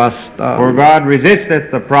ylpeitä vastaan. For God resisteth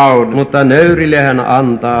the proud, Mutta nöyrille hän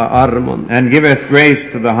antaa armon. and giveth grace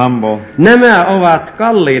to the humble. Nämä ovat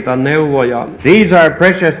kalliita neuvoja. These are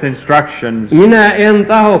precious instructions. Minä en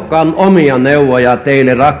tahokkaan omia neuvoja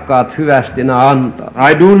teille rakkaat hyvästinä antaa,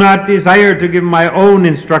 I do not desire to give my own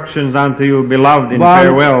instructions unto you, beloved, in vaan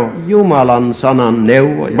farewell, Jumalan sanan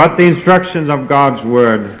neuvoja. but the instructions of God's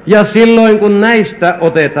word. Ja silloin kun näistä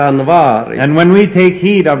otetaan vaari, And when we take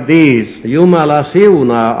heed of these, Jumala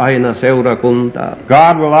siunaa aina seurakuntaa.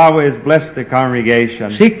 God will always bless the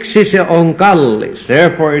congregation. Siksi se on kallis,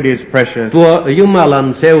 Therefore it is precious. tuo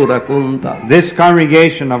Jumalan seurakunta, This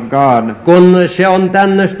congregation of God, kun se on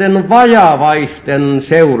tännöisten vajavaisten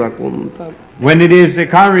seurakunta. when it is a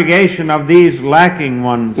congregation of these lacking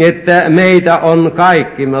ones, Että meitä on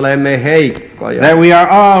kaikki, me olemme heikkoja. that we are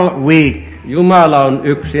all weak. Jumala on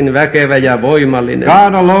yksin väkevä ja voimallinen.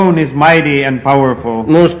 God alone is mighty and powerful,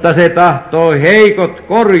 Musta se tahtoo heikot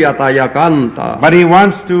korjata ja kantaa. but he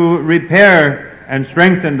wants to repair and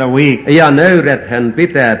strengthen the weak. Ja nöyrät hän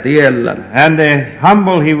pitää tiellä. And the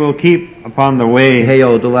humble he will keep upon the way. He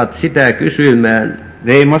joutuvat sitä kysymään,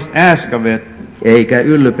 They must ask of it, eikä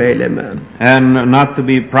ylpeilemään. and not to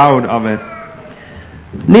be proud of it.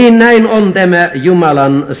 Niin näin on tämä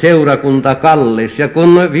Jumalan seurakunta kallis. Ja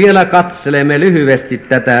kun vielä katselemme lyhyesti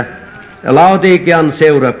tätä Laodikian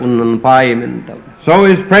seurakunnan paimenta, So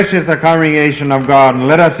is precious a congregation of God. And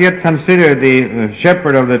let us yet consider the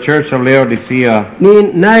shepherd of the church of Laodicea.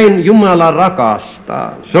 niin näin Jumala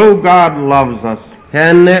rakastaa. So God loves us.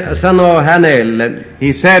 Hän sanoo hänelle,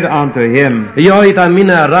 He said unto him, joita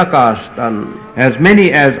minä rakastan, as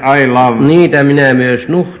many as I love, niitä minä myös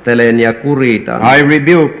nuhtelen ja kuritan. I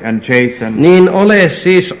rebuke and chasten. Niin ole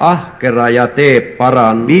siis ahkera ja tee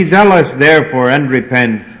parannus. Be zealous therefore and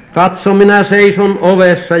repent. Katso, minä seison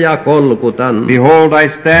ovessa ja kolkutan. Behold, I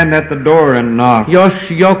stand at the door and knock. Jos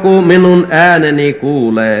joku minun ääneni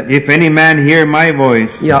kuulee If any man hear my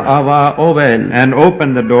voice, ja avaa oven, and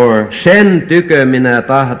open the door, sen tykö minä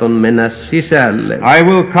tahton mennä sisälle I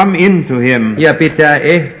will come in to him, ja pitää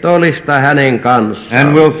ehtoollista hänen and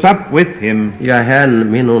kanssaan will sup with him, ja hän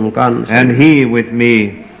minun kanssani. and he with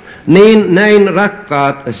me. Niin näin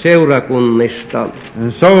rakkaat seurakunnista.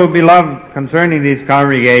 And so, beloved, concerning these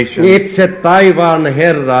congregations, Itse taivaan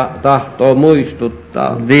Herra tahtoo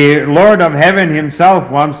muistuttaa the Lord of heaven himself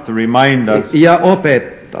wants to remind us ja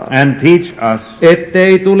opettaa, and teach us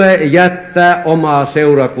ettei tule jättää omaa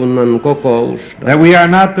seurakunnan kokousta. that we are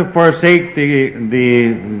not to forsake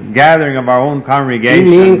the gathering of our own Niin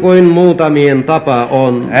congregation, kuin muutamien tapa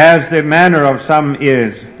on, as the manner of some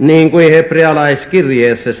is, niin kuin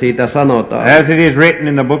hebrealaiskirjeessä siitä sanotaan. as it is written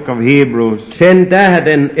in the book of Hebrews, Sen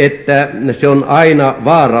tähden, että se on aina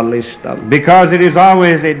vaarallista. because it is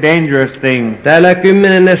always a dangerous thing. Täällä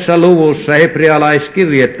 10. luvussa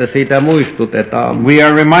hebrealaiskirjettä siitä muistutetaan. We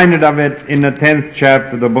are reminded of it in the 10th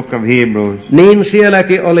chapter of the book of Hebrews. Niin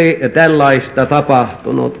sielläkin oli tällaista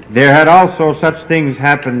tapahtunut. There had also such things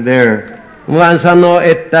happened there. Vaan sanoo,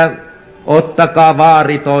 että ottakaa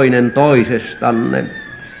vaari toinen toisestanne,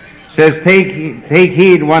 Says, take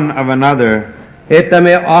heed one of another, että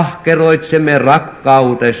me ahkeroitsemme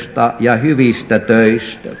rakkaudesta ja hyvistä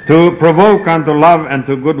töistä. to provoke unto love and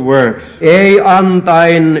to good works, Ei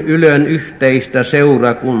antaen ylön yhteistä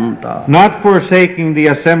seurakuntaa, not forsaking the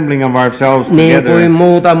assembling of ourselves niin together, kuin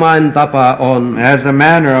muutamain tapa on, as the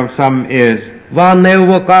manner of some is, vaan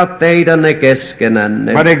neuvokaa teidänne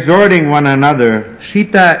keskenänne. but exhorting one another,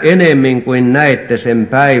 Sitä enemmän kuin näette sen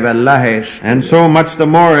päivän lähestyvän. and so much the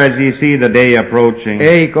more as ye see the day approaching.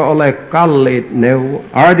 Eikö ole kalliit neuvo?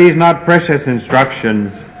 Are these not precious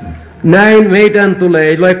instructions? Näin meidän tulee,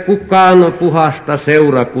 ei ole kukaan puhasta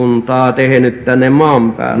seurakuntaa tehnyt tänne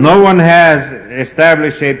maan päälle. No one has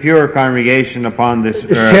established a pure congregation upon this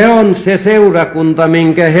Se earth. on se seurakunta,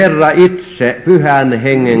 minkä Herra itse pyhän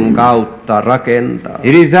hengen kautta rakentaa.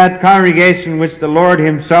 It is that congregation which the Lord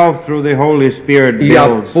himself through the Holy Spirit Ja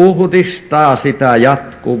builds puhdistaa sitä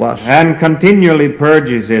jatkuvasti. and continually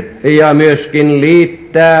purges it, Ja myöskin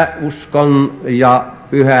liittää uskon ja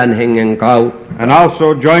pyhän hengen kautta. and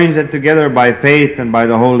also joins it together by faith and by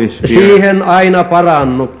the Holy Spirit. Siihen aina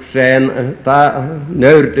parannukseen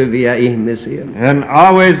nöyrtyviä ihmisiä. And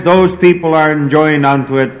always those people are enjoined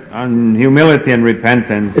unto it on humility and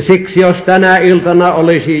repentance. Siksi jos tänä iltana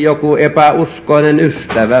olisi joku epäuskoinen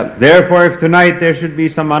ystävä, Therefore, if tonight there should be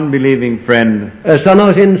some unbelieving friend,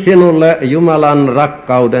 sanoisin sinulle Jumalan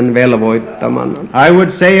rakkauden velvoittamana. I would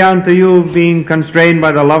say unto you, being constrained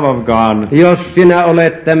by the love of God, Jos sinä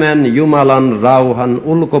olet tämän Jumalan rauhan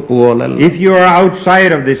ulkopuolella, if you are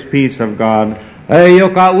outside of this peace of God,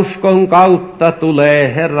 joka uskon kautta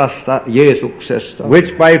tulee Herrasta Jeesuksesta,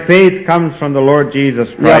 which by faith comes from the Lord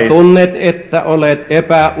Jesus ja Christ, tunnet, että olet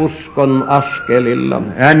epäuskon askelilla,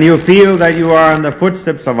 and you feel that you are on the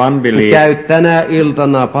footsteps of unbelief, käy tänä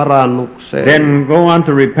iltana parannukseen, then go on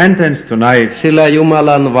to repentance tonight, sillä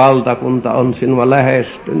Jumalan valtakunta on sinua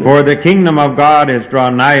lähestynyt. for the kingdom of God is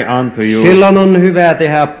drawn nigh unto you. Silloin on hyvä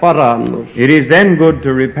tehdä parannus, It is then good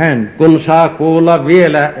to repent, kun saa kuulla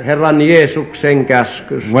vielä Herran Jeesuksen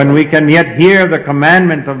käskys, when we can yet hear the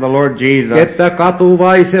commandment of the Lord Jesus, että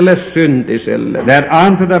katuvaiselle syntiselle that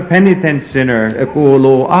unto the penitent sinner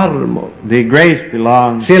kuuluu armo. the grace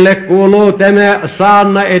belongs. Sille kuuluu tämä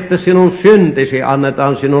saanna, että sinun syntisi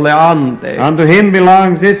annetaan sinulle anteeksi. Unto him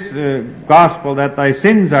belongs this gospel, that thy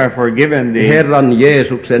sins are forgiven thee, Herran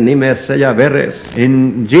Jeesuksen nimessä ja veressä.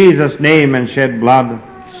 in Jesus' name and shed blood.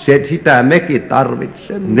 Sitä mekin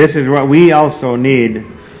tarvitsemme. This is what we also need.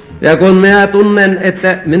 Ja kun minä tunnen,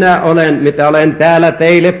 että minä olen, mitä olen täällä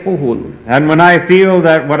teille puhunut, And when I feel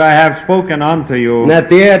that what I have spoken unto you, minä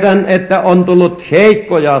tiedän, että on tullut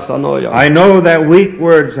heikkoja sanoja. I know that weak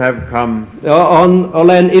words have come. Ja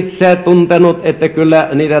olen itse tuntenut, että kyllä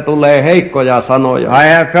niitä tulee heikkoja sanoja.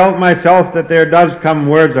 I have felt myself that there does come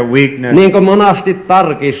words of weakness. Niin kuin monasti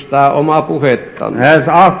tarkistaa omaa puhettani,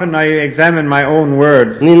 As often I examine my own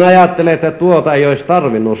words, niin ajattelen, että tuota ei olisi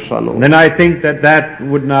tarvinnut sanoa. then I think that that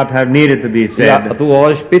would not have needed to be Ja said, tuo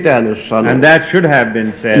olisi pitänyt sanoa. and that should have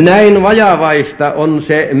been said. Näin vajavaista on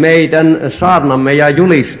se meidän saarnamme ja And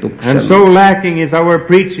julistuksemme. so lacking is our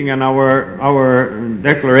preaching and our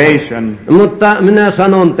declaration. Mutta minä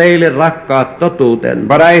sanon teille, rakkaat, totuuden.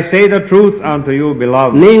 But I say the truth unto you,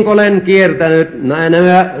 beloved. Niin kuin olen kiertänyt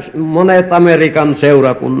nämä monet Amerikan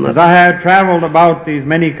seurakunnat, As I have traveled about these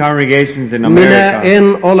many congregations in minä America,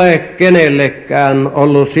 en ole kenellekään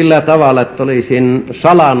ollut sillä tavalla, että olisin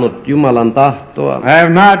salannut Jumalan tahtoa. I have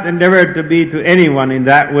not endeavored to be to anyone in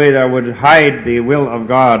that way that would hide the will of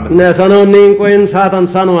God. Minä sanon niin kuin, saatan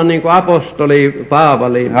sanoa niin kuin apostoli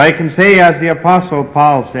Paavali, I can say as the Apostle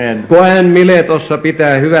Paul said, kun hän Miletossa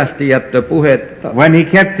pitää hyvästi jättöpuhetta. when he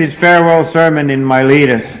kept his farewell sermon in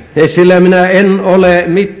Miletus, Sillä minä en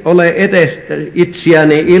ole edestä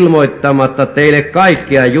itseäni ilmoittamatta teille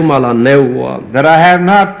kaikkia Jumalan neuvoa. that I have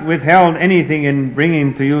not withheld anything in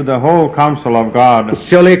bringing to you the whole counsel of God.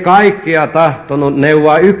 Se oli kaikkia tahtonut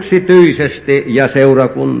neuvoa yksityisesti ja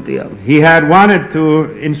seurakuntia. He had wanted to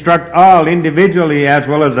instruct all individually as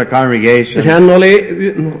well as the congregation. Hän oli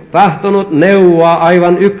tahtonut neuvoa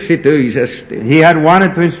aivan yksityisesti. He had wanted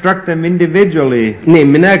to instruct them individually. Niin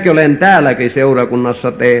minäkin olen täälläkin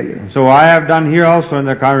seurakunnassa tehnyt. So I have done here also in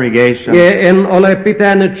the congregation. En ole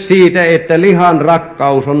pitänyt siitä, että lihan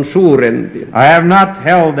rakkaus on suurempi I have not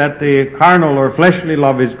held that the carnal or fleshly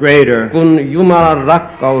love is greater kuin Jumalan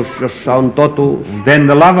rakkaus, jossa on totuus. than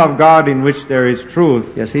the love of God in which there is truth.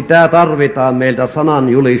 Ja sitä tarvitaan meiltä sanan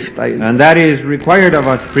julistajilta. And that is required of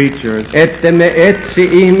us preachers, Ettemme etsi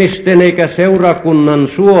ihmisten eikä seurakunnan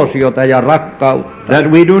suosiota ja rakkautta.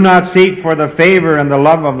 that we do not seek for the favor and the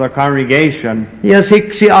love of the congregation. Ja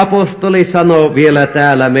siksi apostoli sanoo vielä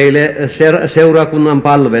täällä meille seurakunnan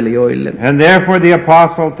palvelijoille. And therefore the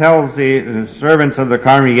apostle tells the servants of the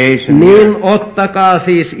congregation, Niin ottakaa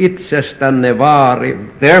siis itsestänne vaari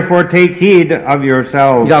therefore take heed of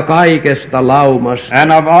yourselves ja kaikesta laumasta,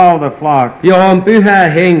 and of all the flock, johon pyhä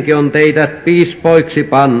henki on teidät piispoiksi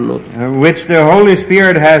pannut, which the Holy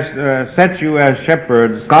Spirit has set you as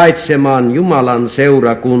shepherds, kaitsemaan Jumalan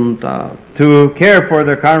seurakuntaa, to care for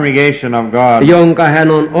the congregation of God, jonka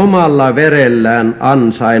hän on omalla verellään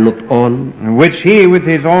ansainnut on. which he with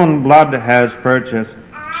his own blood has purchased.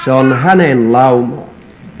 Se on hänen lauma,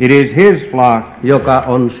 It is his flock, joka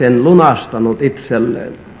on sen lunastanut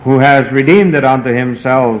itselleen. who has redeemed it unto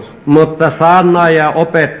himself. Mutta saarnaaja,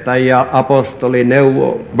 opettaja, apostoli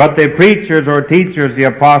neuvoo, But the preachers or teachers, the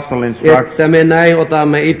apostle instructs, että me näin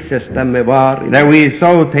otamme itsestämme vaarin. that we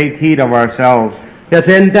so take heed of ourselves. Ja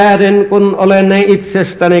sen tähden, kun olen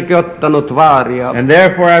itsestänikin ottanut vaaria, And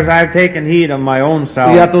therefore, as I have taken heed of my own ja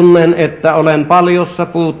self, tunnen, että olen paljossa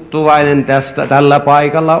puuttuvainen tällä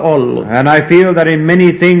paikalla ollut. and I feel that in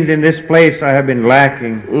many things in this place I have been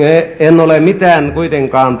lacking, En ole mitään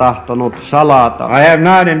kuitenkaan tahtonut salata, I have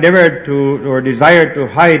not endeavored to or desired to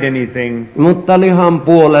hide anything, mutta lihan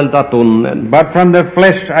puolelta tunnen, but from the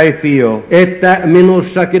flesh I feel että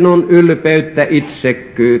minussakin on ylpeyttä,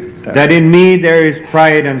 itsekkyyttä. that in me there is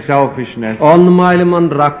pride and selfishness, On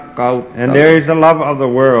maailman rakkautta, and there is a love of the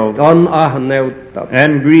world, on ahneutta,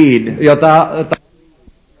 and greed, jota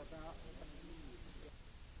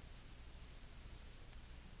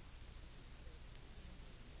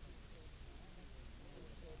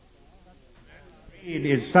greed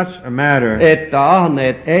is such a matter että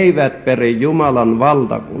ahneet eivät peri Jumalan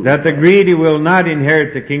valtakuntaa. that the greedy will not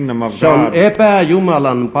inherit the kingdom of Se on God.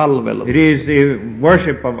 epäjumalan palvelu. It is the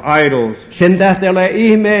worship of idols. Sen tähden ole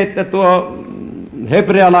ihme, että tuo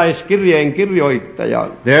hebrealaiskirjeen kirjoittaja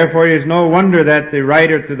Therefore it is no wonder that the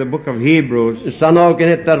writer to the book of Hebrews, sanookin,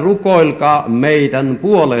 että rukoilkaa meidän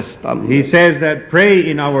puolestamme, he says that pray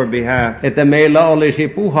in our behalf, että meillä olisi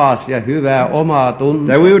puhas ja hyvä oma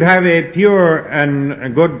tunne, that we would have a pure and a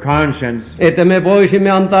good conscience, että me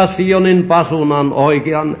voisimme antaa Sionin pasunan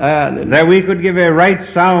oikean äänen. that we could give a right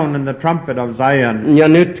sound in the trumpet of Zion. Ja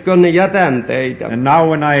nyt kun jätän teitä And now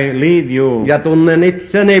when I leave you, ja tunnen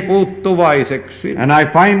itseni puuttuvaiseksi, and I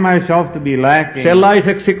find myself to be lacking,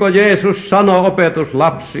 sellaiseksi kuin Jeesus sanoi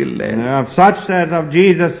opetuslapsilleen, of such as of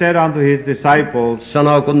Jesus said unto his disciples,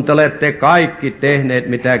 sanoo, kun te olette kaikki tehneet,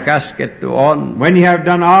 mitä käsketty on, when you have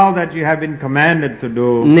done all that you have been commanded to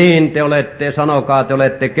do, niin te olette, sanokaa, te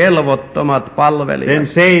olette kelvottomat palvelijat. then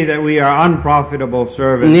say that we are unprofitable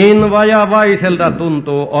servants. Niin vajavaiselta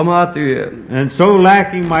tuntuu oma työ. And so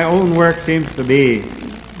lacking my own work seems to be.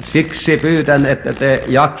 Siksi pyydän, että te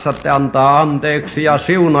jaksatte antaa anteeksi ja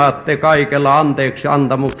siunaatte kaikella anteeksi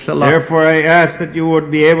antamuksella, Therefore I ask that you would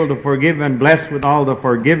be able to forgive and bless with all the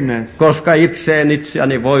forgiveness, koska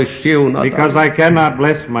itseäni vois siunata. because I cannot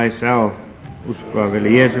bless myself. Uskoa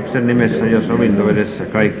veli Jeesuksen nimessä ja sovintovedessä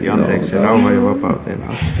kaikki anteeksi, rauha ja vapauteen.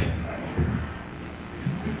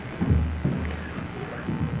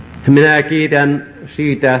 Minä kiitän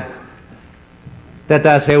siitä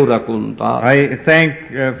tätä seurakuntaa. I thank,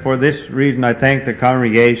 for this reason I thank the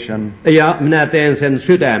congregation, Ja minä teen sen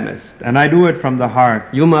sydämestä. and I do it from the heart,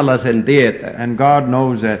 Jumala sen tietää. and God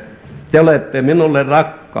knows it. Te olette minulle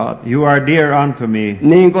rakkaat, You are dear unto me,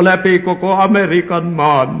 niin kuin läpi koko Amerikan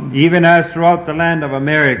maan. even as throughout the land of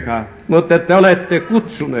America, Mutta te olette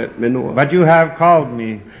kutsuneet minua. but you have called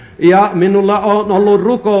me, Ja minulla on ollut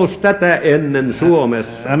rukous tätä ennen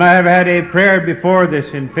Suomessa, and I have had a prayer before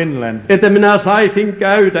this in Finland, että minä saisin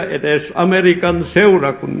käydä edes Amerikan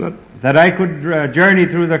seurakunnan. that I could journey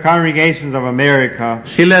through the congregations of America,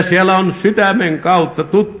 Sillä siellä on sydämen kautta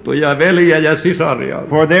tuttuja veljiä ja sisaria.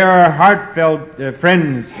 for there are heartfelt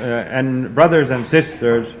friends and brothers and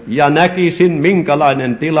sisters, Ja näkisin,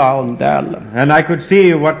 minkälainen tila on täällä. and I could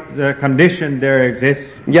see what condition there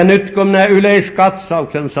exists. Ja nyt kun minä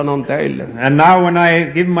yleiskatsauksen sanon teille, And now when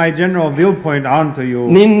I give my general viewpoint onto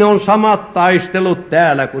you, niin ne on samat taistelut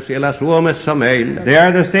täällä kuin siellä Suomessa meillä. they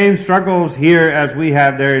are the same struggles here as we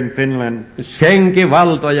have there in Finland,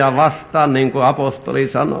 Senkivaltoja vastaan, niin kuin apostoli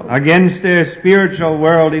sanoo. against the spiritual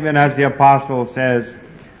world, even as the apostle says.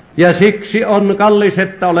 Ja siksi on kallis,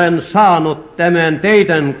 että olen saanut tämän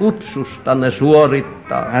teidän kutsustanne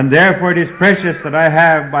suorittaa. And therefore it is precious that I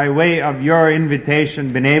have, by way of your invitation,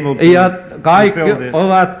 been able to Ja kaikki fulfill this.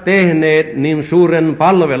 ovat tehneet niin suuren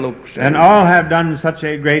palveluksen. And all have done such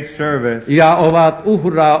a great service. Ja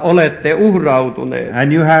olette uhrautuneet.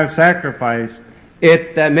 And you have sacrificed.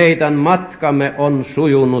 että meidän matkamme on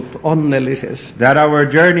sujunut onnellisesti. that our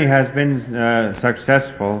journey has been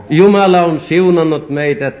successful. Jumala on siunannut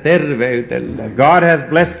meitä terveydellä, God has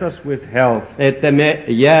blessed us with health, että me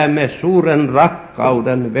jäämme suuren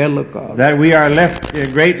rakkauden velkaan, that we are left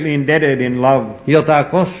greatly indebted in love, jota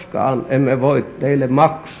koskaan emme voi teille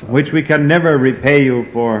maksaa. which we can never repay you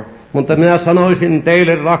for. Mutta minä sanoisin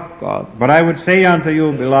teille, rakkaat, But I would say unto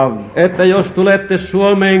you, beloved, että jos tulette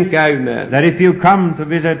Suomeen käymään, that if you come to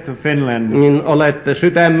visit to Finland, niin olette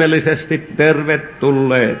sydämellisesti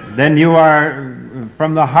tervetulleet then you are,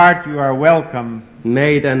 from the heart you are welcome,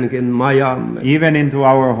 meidänkin majamme. even into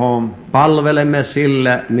our home. Palvelemme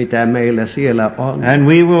sillä, mitä meillä siellä on. And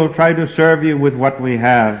we will try to serve you with what we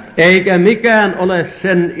have. Eikä mikään ole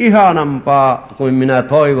sen ihanampaa kuin minä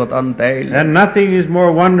toivotan teille, And nothing is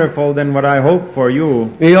more wonderful than what I hope for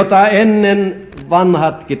you, jota ennen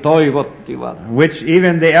vanhatkin toivottivat, which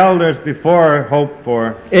even the elders before hoped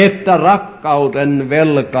for, että rakkauden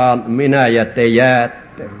velkaan minä ja te jäätte.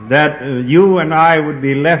 that you and I would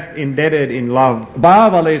be left indebted in love.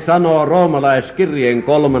 Paavali sanoo roomalaiskirjeen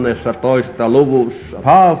 13. luvussa.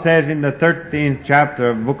 Paul says in the 13th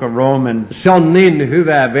chapter of book of Romans, Se on niin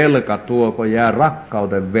hyvä velka tuo, kun jää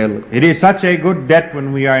rakkauden velka. it is such a good debt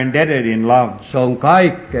when we are indebted in love. Se on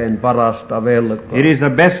kaikkein parasta velkaa. It is the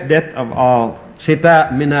best debt of all. Sitä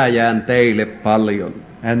minä jään teille paljon.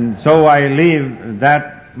 And so I leave that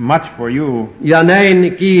much for you. Ja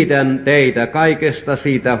näin kiitän teitä kaikesta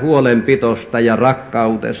siitä huolenpitosta ja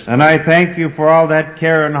rakkaudesta, And I thank you for all that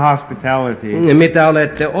care and hospitality, mitä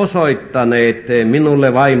olette osoittaneet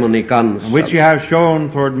minulle vaimoni kanssa. which you have shown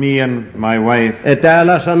toward me and my wife.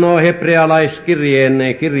 Täällä sanoo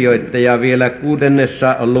hebrealaiskirjeen kirjoittaja vielä 6.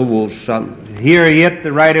 luvussa. Here yet the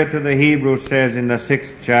writer to the Hebrews says in the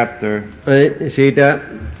 6th chapter, Siitä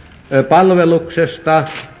palveluksesta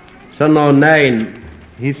sanoo näin.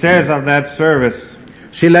 he says of that service,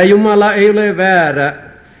 Sillä Jumala ei ole väärä,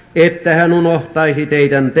 että hän unohtaisi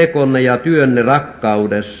teidän tekonne ja työnne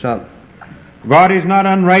rakkaudessa, God is not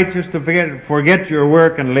unrighteous to forget your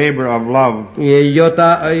work and labor of love,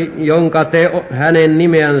 jonka te hänen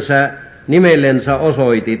nimellensä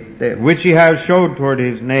osoititte, which ye have showed toward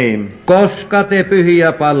his name, koska te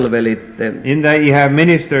pyhiä palvelitte in that ye have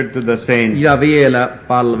ministered to the saints, ja vielä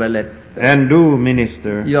palvelette. and do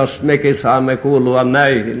minister. Jos mekin saamme kuulua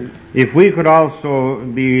näihin, If we could also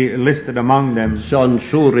be listed among them, se on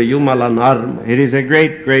suuri Jumalan armo. it is a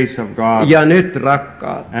great grace of God. Ja nyt,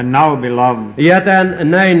 rakkaat, And now, beloved, jätän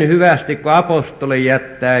näin hyvästi, kun apostoli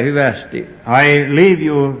jättää hyvästi, I leave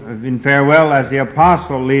you in farewell as the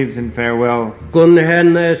apostle leaves in farewell. kun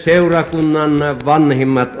hän seurakunnan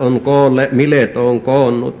vanhimmat on Mileto on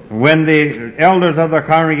koonnut. When the elders of the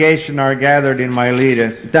congregation are gathered in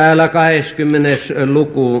Miletus, Täällä 20.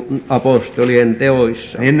 luku apostolien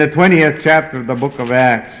teoissa, in the 20th chapter of the book of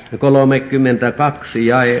Acts, 32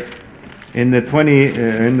 jae. in the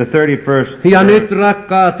 31st Ja verse, nyt,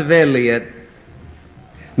 rakkaat veljet,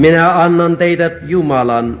 minä annan teidät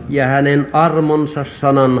Jumalan ja hänen armonsa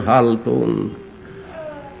sanan haltuun,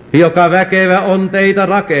 joka väkevä on teitä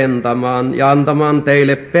rakentamaan ja antamaan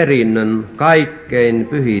teille perinnön kaikkein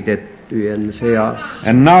pyhitettyjen seassa.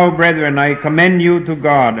 and now, brethren, I commend you to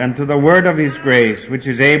God and to the word of his grace, which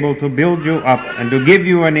is able to build you up and to give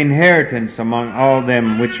you an inheritance among all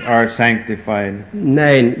them which are sanctified.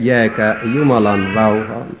 Näin jääkää Jumalan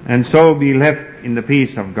rauhaan. And so be left in the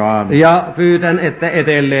peace of God. Ja pyydän, että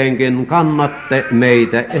edelleenkin kannatte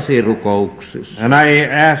meitä esirukouksissa. And I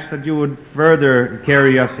ask that you would further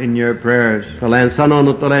carry us in your prayers. Olen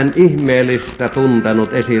sanonut, olen ihmeellistä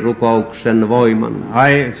tuntenut esirukouksen voiman.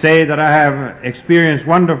 I say that I have experienced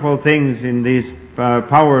wonderful things in these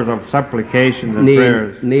powers of supplication and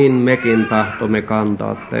prayers. Niin mekin tahtomme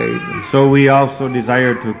kantaa teitä. So we also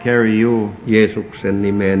desire to carry you. Jeesuksen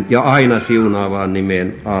nimeen ja aina siunaavaan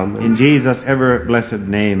nimeen. Aamen. In Jesus' ever blessed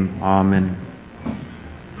name, amen.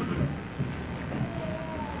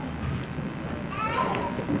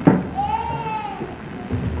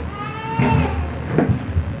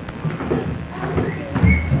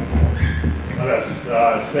 Let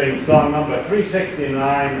us sing song number 369.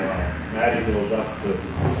 Maddie goes up to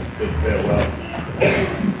bid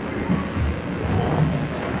farewell.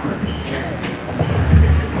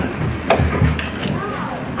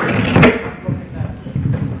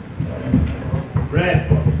 Red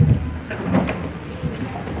book.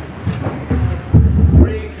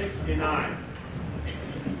 369.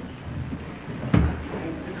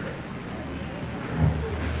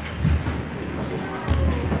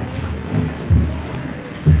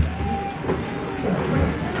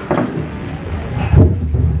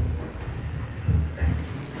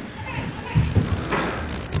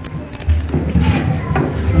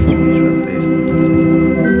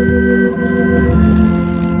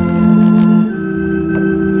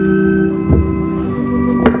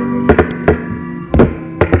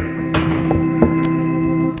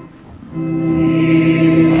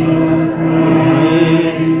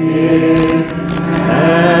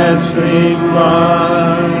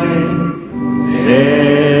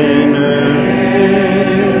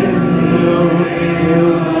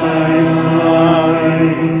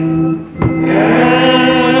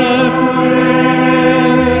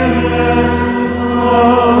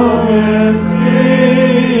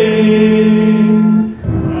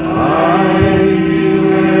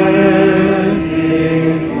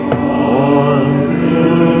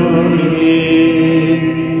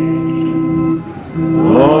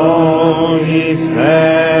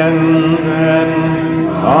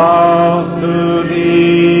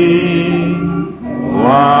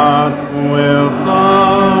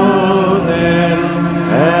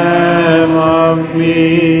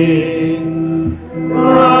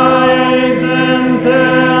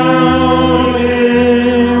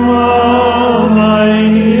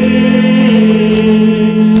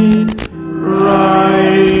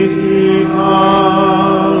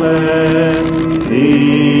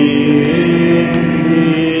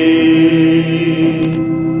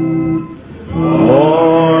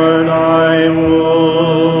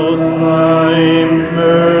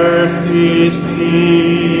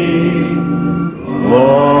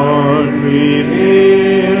 Lord,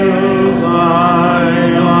 reveal thy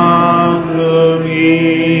love to me.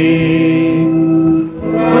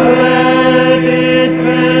 Let it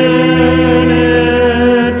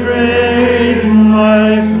penetrate my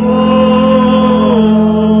soul,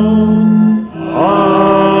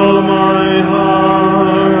 all my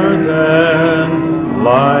heart and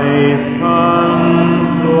life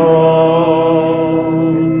control.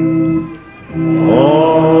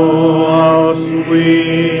 Oh, how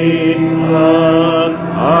sweet the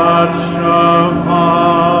touch of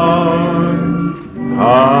heart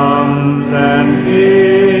comes and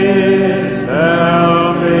gives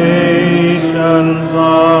salvation's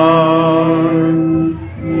art.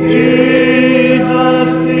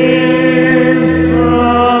 Jesus is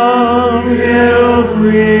from guilt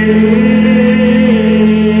released.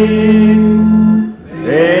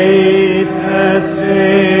 Faith has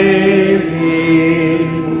saved me.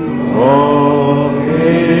 Go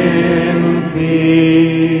in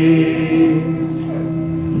peace.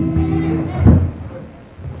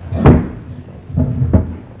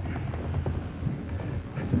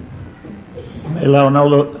 Meillä on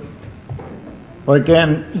ollut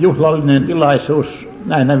oikein juhlallinen tilaisuus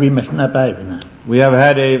näinä viimeisinä päivinä. We have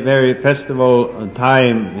had a very festival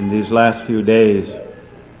time in these last few days.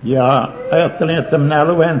 Ja ajattelin, että minä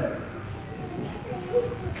luen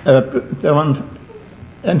tuon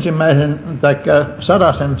ensimmäisen tai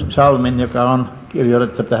 100. psalmin, joka on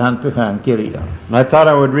kirjoitettu tähän pyhään kirjaan, And I thought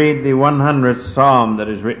I would read the 100th Psalm that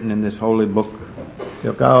is written in this holy book,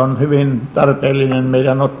 joka on hyvin tarpeellinen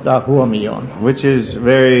meidän ottaa huomioon. which is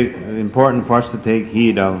very important for us to take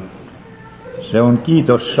heed of. Se on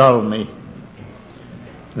kiitossalmi.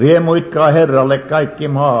 Riemuitkaa Herralle kaikki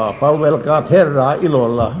maa, palvelkaat Herraa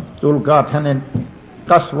ilolla, tulkaat hänen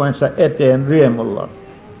kasvoensa eteen riemulla.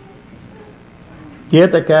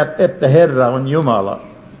 Tietäkää, että Herra on Jumala.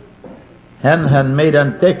 Hänhän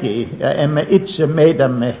meidän teki, ja emme itse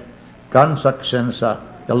meidämme kansaksensa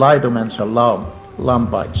ja laidumensa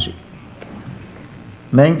lampaiksi.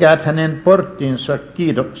 Menkäät hänen porttinsa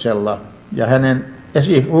kiitoksella ja hänen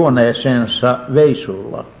esihuoneeseensa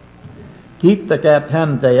veisulla. Kiittäkäät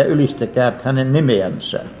häntä ja ylistäkäät hänen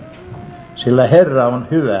nimeänsä, sillä Herra on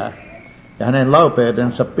hyvä ja hänen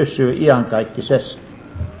laupeutensa pysyy iankaikkisesti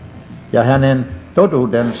ja hänen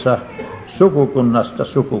totuudensa sukukunnasta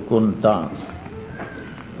sukukuntaan.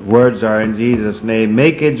 Words are in Jesus' name.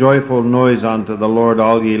 Make a joyful noise unto the Lord,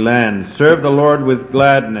 all ye lands. Serve the Lord with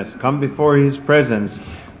gladness. Come before his presence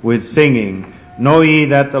with singing. Know ye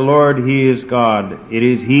that the Lord, he is God. It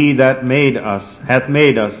is he that hath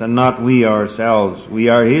made us, and not we ourselves. We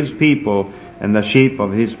are his people, and the sheep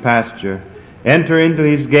of his pasture. Enter into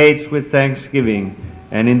his gates with thanksgiving,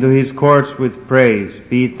 and into his courts with praise.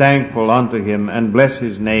 Be thankful unto him, and bless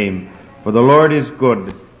his name. For the Lord is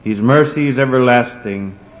good, his mercy is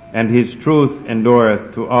everlasting, and his truth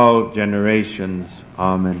endureth to all generations.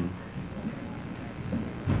 Amen.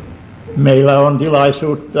 Meillä on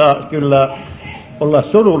tilaisuutta kyllä olla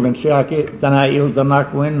surullisiakin tänä iltana,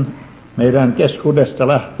 kun meidän keskuudesta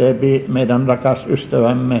lähtee meidän rakas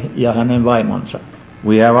ystävämme ja hänen vaimonsa.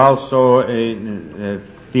 We have also a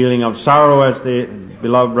feeling of sorrow as the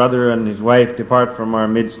beloved brother and his wife depart from our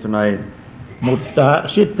midst tonight. Mutta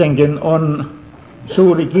sittenkin on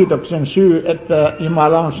suuri kiitoksen syy, että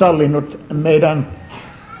Jumala on sallinut meidän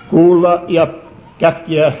kuulla ja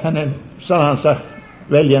kätkiä hänen sanansa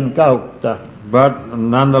veljen kautta. But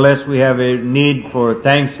nonetheless we have a need for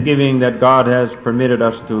thanksgiving that God has permitted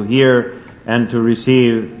us to hear and to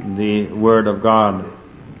receive the word of God.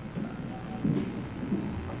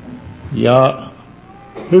 Ja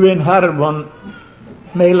hyvin harvoin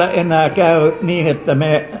meillä enää käy niin, että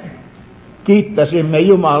me kiittäisimme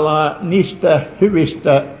Jumalaa niistä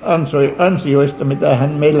hyvistä ansioista, mitä hän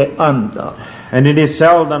meille antaa. And it is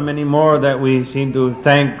seldom anymore that we seem to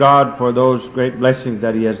thank God for those great blessings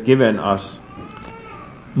that he has given us.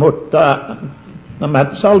 Mutta nämä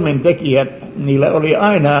psalmin tekijät, niillä oli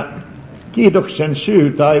aina kiitoksen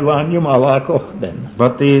syy taivaan Jumalaa kohden.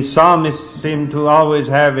 But the psalmists seem to always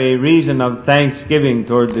have a reason of thanksgiving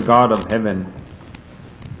toward the God of heaven.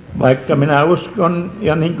 Vaikka minä uskon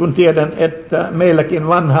ja niin kuin tiedän, että meilläkin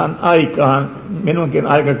vanhaan aikaan, minunkin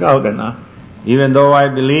aikakautena, Even though I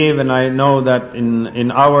believe and I know that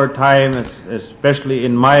in our time, especially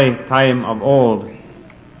in my time of old,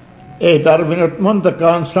 ei tarvinnut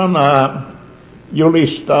montakaan sanaa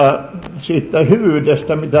julistaa siitä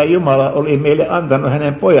hyvyydestä, mitä Jumala oli meille antanut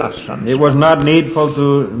hänen pojassansa. it was not needful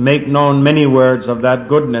to make known many words of that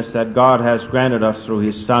goodness that God has granted us through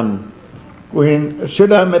his Son. kuin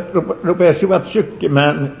sydämet rupesivat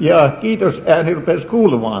sykkimään ja kiitosääni rupesi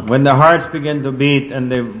kuulumaan. When the hearts began to beat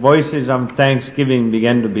and the voices of thanksgiving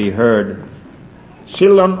began to be heard.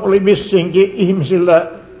 Silloin oli vissinkin ihmisillä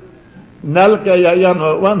nälkä ja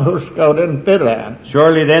jano vanhurskauden perään.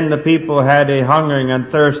 Surely then the people had a hungering and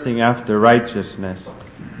thirsting after righteousness.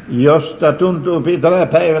 Josta tuntuu tänä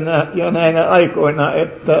päivänä ja näinä aikoina,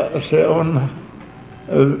 että se on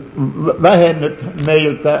vähennyt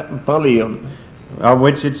meiltä paljon. Of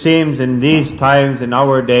which it seems in these times in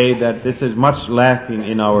our day that this is much lacking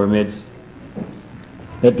in our midst.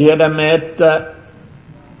 Me tiedämme, että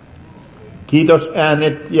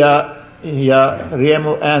kiitosäänet ja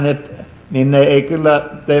riemuäänet, niin ne ei kyllä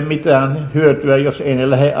tee mitään hyötyä, jos ei ne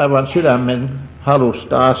lähde aivan sydämen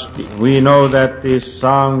halusta asti. We know that these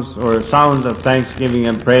songs or sounds of thanksgiving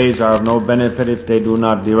and praise are of no benefit if they do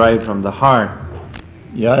not derive from the heart.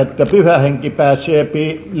 Ja että pyhä henki pääsee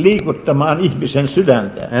liikuttamaan ihmisen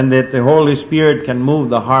sydäntä. And that the Holy Spirit can move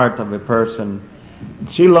the heart of a person.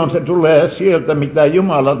 Silloin se tulee sieltä, mitä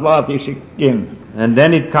Jumala vaatisikin. And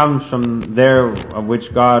then it comes from there of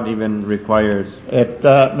which God even requires.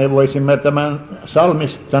 Että me voisimme tämän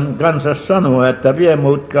salmistan kanssa sanoa, että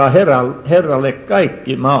riemuutkaa Herralle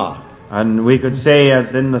kaikki maa. And we could say, as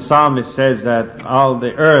then the psalmist says, that all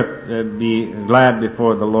the earth be glad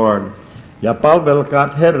before the Lord. Ja palvelkaa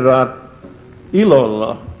Herraa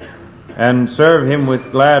ilolla. And serve him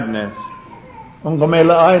with gladness. Onko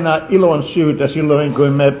meillä aina ilon syytä silloin,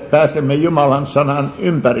 kun me pääsemme Jumalan sanan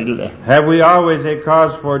ympärille? Have we always a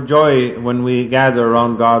cause for joy when we gather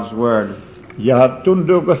around God's word? Ja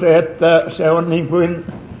tuntuuko se, että se on niin kuin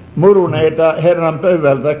muruneita Herran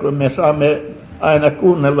pöydältä, kun me saamme aina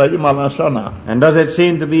kuunnella Jumalan sanaa? And does it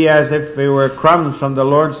seem to be as if they were crumbs from the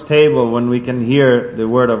Lord's table when we can hear the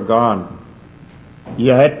word of God?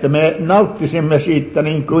 Ja että me nauttisimme siitä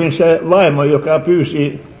niin kuin se vaimo, joka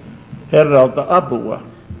pyysi Herralta apua.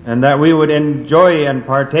 And that we would enjoy and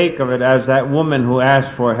partake of it as that woman who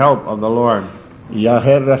asked for help of the Lord. Ja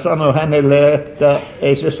Herra sanoi hänelle, että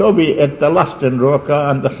ei se sovi, että lasten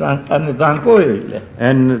ruokaa annetaan koirille.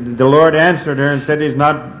 And the Lord answered her and said it's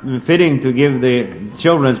not fitting to give the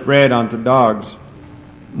children's bread unto dogs.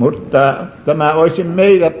 Mutta tämä olisi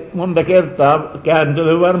meidät monta kertaa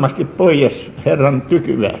kääntynyt varmasti pois Herran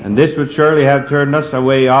tykyä. And this would surely have turned us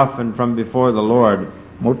away often from before the Lord.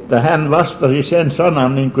 Mutta hän vastasi sen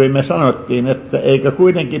sanan, niin kuin me sanottiin, että eikö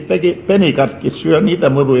kuitenkin penikatkin syö niitä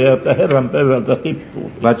muruja, joita Herran pöydältä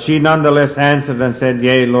tippuu. But she nonetheless answered and said,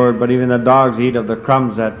 Yea, Lord, but even the dogs eat of the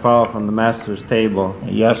crumbs that fall from the master's table.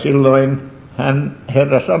 Ja silloin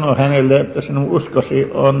Herra sanoi hänelle, että sinun uskosi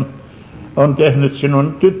on tehnyt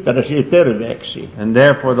sinun tyttäresi terveeksi. And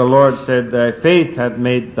therefore the Lord said, Thy faith hath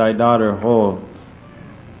made thy daughter whole.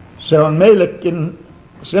 Se on meillekin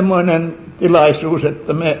semmoinen tilaisuus,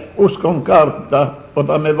 että me uskon kautta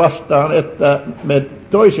otamme vastaan, että me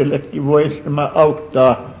toisillekin voisimme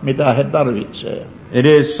auttaa, mitä he tarvitsevat. It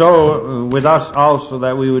is so with us also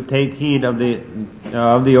that we would take heed of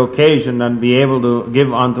the occasion and be able to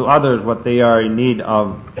give unto others what they are in need of.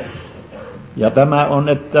 Ja tämä on,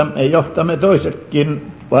 että me johtamme toisetkin,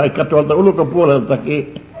 vaikka tuolta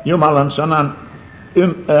ulkopuoleltakin, Jumalan sanan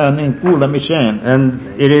äänen kuulemiseen. And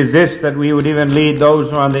it is this that we would even lead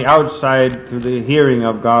those who are on the outside to the hearing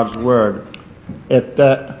of God's word.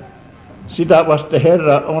 Että sitä vasten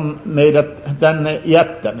Herra on meidät tänne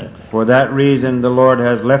jättänyt. For that reason the Lord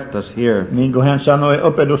has left us here. Niin kuin hän sanoi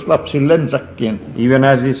opetuslapsillensakin. Even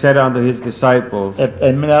as he said unto his disciples. Että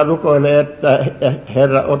en minä rukoile, että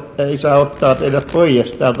Herra Isä ottaa teidät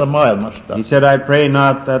pois täältä maailmasta. He said, I pray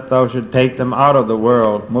not that thou should take them out of the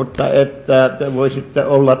world. Mutta että te voisitte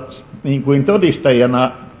olla niin kuin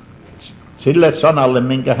todistajana sille sanalle,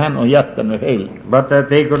 minkä hän on jättänyt heille. But that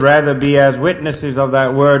they could rather be as witnesses of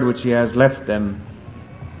that word which he has left them.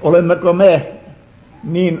 Olemmeko me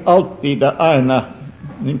niin alttiita aina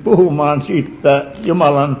niin puhumaan siitä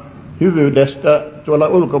Jumalan hyvyydestä tuolla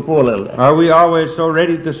ulkopuolelle? Are we always so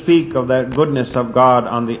ready to speak of that goodness of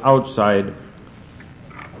God on the outside?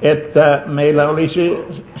 Että meillä olisi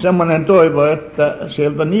semmoinen toivo, että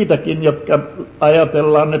sieltä niitäkin, jotka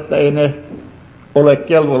ajatellaan, että ei ne ole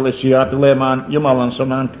kelvollisia tulemaan Jumalan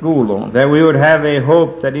sanan kuuluun. That we would have a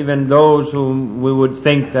hope that even those whom we would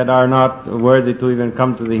think that are not worthy to even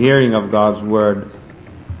come to the hearing of God's word.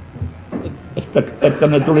 Että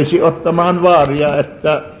ne tulisi ottamaan vaaria,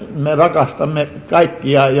 että me rakastamme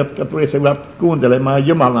kaikkia, jotka tulisivat kuuntelemaan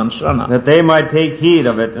Jumalan sanaa. That they might take heed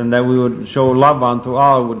of it and that we would show love unto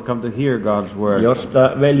all who would come to hear God's word.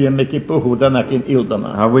 Josta veljemmekin puhuu tänäkin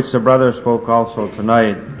iltana. Of which the brother spoke also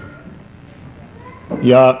tonight.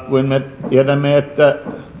 Ja kun me tiedämme, että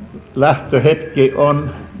lähtöhetki on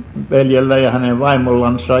veljellä ja hänen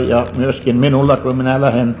vaimollansa ja myöskin minulla, kun minä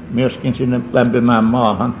lähden myöskin sinne lämpimään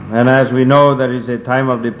maahan. And as we know, that is a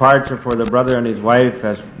time of departure for the brother and his wife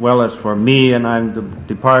as well as for me, and I'm to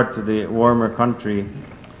depart to the warmer country.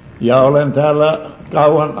 Ja olen täällä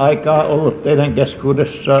kauan aikaa ollut teidän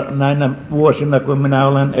keskuudessa näinä vuosina, kun minä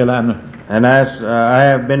olen elänyt. And as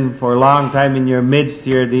I have been for a long time in your midst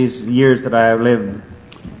here, these years that I have lived.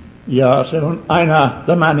 Ja se on aina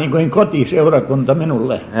tämä niin kuin kotiseurakunta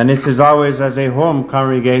minulle, And this is always as a home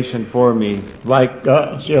congregation for me. vaikka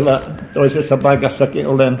siellä toisessa paikassakin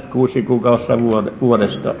olen 6 kuukautta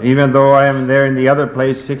vuodesta. Even though I am there in the other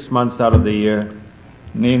place 6 months out of the year.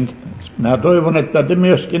 Niin minä toivon, että te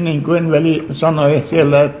myöskin, niin kuin veli sanoi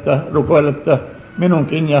siellä, että rukoilette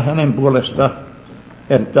minunkin ja hänen puolesta,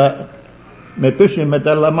 että me pysymme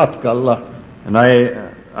tällä matkalla. And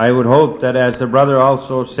I would hope that as the brother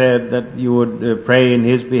also said, that you would pray in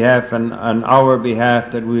his behalf and on our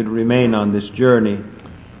behalf, that we would remain on this journey.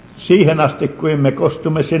 Siihen asti, kun me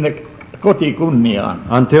kostumme sinne kotikunniaan.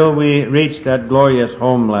 Until we reach that glorious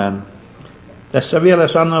homeland. Tässä vielä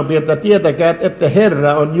sanoo, että tietäkää, että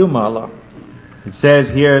Herra on Jumala. It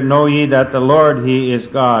says here, know ye that the Lord, he is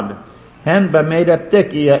God. Hänpä meidät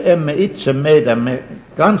teki ja emme itse meidämme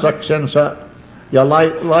kansaksensa ja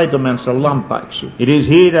laitumensa lampaiksi. It is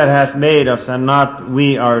he that hath made us and not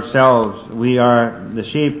we ourselves. We are the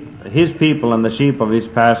sheep, his people and the sheep of his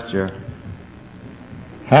pasture.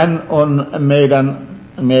 Hän on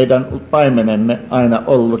meidän paimenemme aina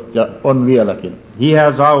ollut ja on vieläkin. He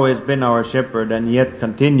has always been our shepherd and yet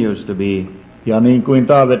continues to be. Ja niin kuin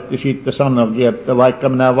Taavetti sitten sanoikin, että vaikka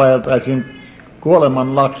minä vaeltaisin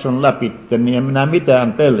kuoleman lakson läpi, niin en minä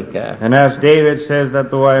mitään pelkää. And as David says that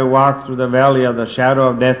though I walk through the valley of the shadow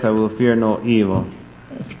of death, I will fear no evil.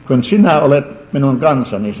 Kun sinä olet minun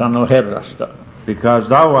kansani, sanoo Herrasta. Because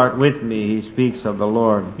thou art with me, he speaks of the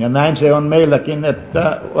Lord. Ja näin se on meilläkin,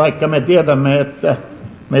 että vaikka me tiedämme, että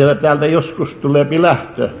meillä täältä joskus tulee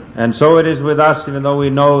lähtö, And so it is with us, even though we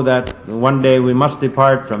know that one day we must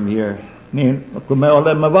depart from here. niin kun me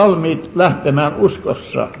olemme valmiit lähtemään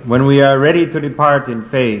uskossa, When we are ready to depart in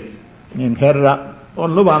faith, niin Herra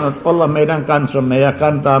on luvannut olla meidän kansamme ja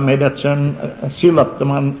kantaa meidät sen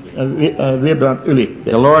sillattoman virran ylitte.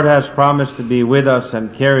 the Lord has promised to be with us and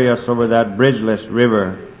carry us over that bridgeless river.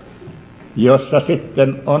 Jossa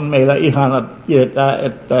sitten on meillä ihana tietää,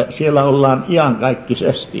 että siellä ollaan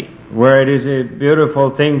iankaikkisesti. Where it is a beautiful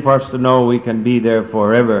thing for us to know we can be there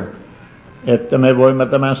forever. Että me voimme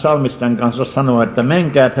tämän salmistan kanssa sanoa, että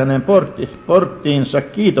menkäät hänen porttiinsa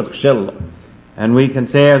kiitoksella. And we can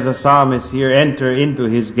say as the psalmist here, enter into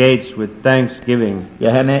his gates with thanksgiving.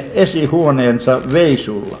 Ja hänen esihuoneensa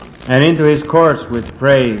veisulla. And into his courts with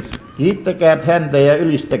praise. Kiittäkäät häntä ja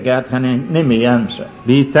ylistäkäät hänen nimiänsä.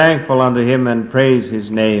 Be thankful unto him and praise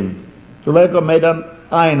his name. Tuleeko meidän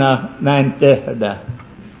aina näin tehdä?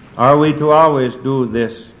 Are we to always do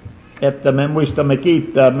this? Että me muistamme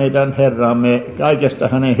kiittää meidän Herraamme kaikesta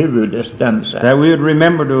hänen hyvyydestänsä. That we would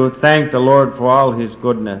remember to thank the Lord for all his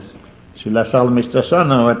goodness. Sillä salmista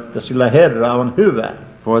sanoo, että sillä Herra on hyvä.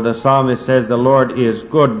 For the psalmist says the Lord is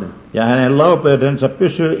good. Ja hänen laupeutensa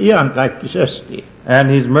pysyy iankaikkisesti. And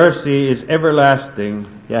his mercy is everlasting.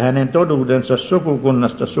 Ja hänen totuudensa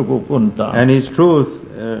sukukunnasta sukukuntaan. And his truth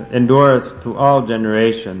endureth to all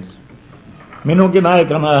generations. Minunkin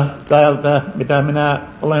aikana täältä, mitä minä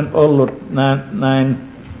olen ollut näin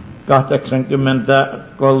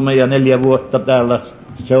 83 ja 4 vuotta täällä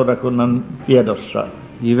seurakunnan tiedossa.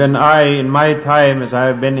 Even I, in my time, as I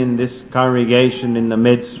have been in this congregation in the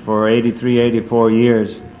midst for 83-84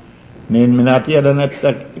 years, niin minä tiedän,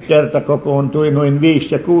 että kerta kokoontui noin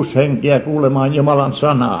 5 ja 6 henkeä kuulemaan Jumalan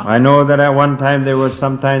sanaa. I know that at one time there was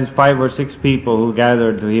sometimes 5 or 6 people who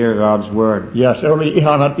gathered to hear God's word. Ja se oli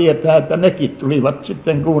ihana tietää, että nekin tulivat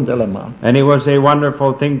sitten kuuntelemaan. And it was a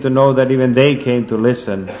wonderful thing to know that even they came to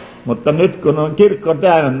listen. Mutta nyt kun on kirkko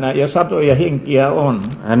täynnä ja satoja henkiä on,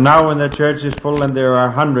 And now when the church is full and there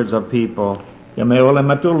are hundreds of people, ja me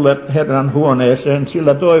olemme tulleet Herran huoneeseen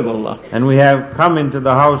sillä toivolla, and we have come into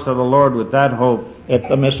the house of the Lord with that hope,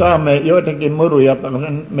 että me saamme joitakin muruja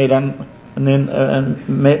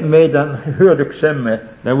meidän hyödyksemme,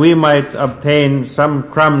 that we might obtain some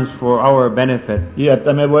crumbs for our benefit, ja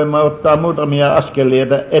että me voimme ottaa muutamia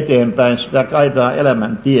askeleita eteenpäin sitä kaitaa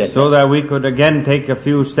elämän tietä. so that we could again take a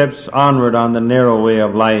few steps onward on the narrow way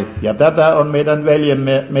of life. Ja tätä on meidän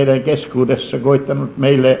veljemme meidän keskuudessa koittanut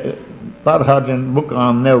meille parhaiden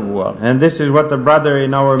mukaan neuvoa. And this is what the brother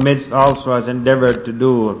in our midst also has endeavored to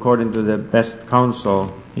do according to the best counsel.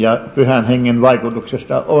 ja Pyhän Hengen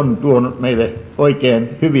vaikutuksesta on tuonut meille oikein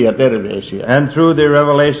hyviä terveisiä. And through the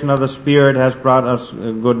revelation of the Spirit has brought us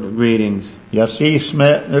good greetings. Ja siis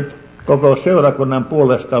me nyt koko seurakunnan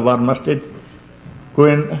puolesta varmasti,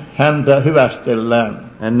 kuin häntä hyvästellään,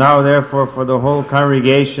 And now therefore for the whole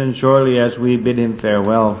congregation, surely as we bid him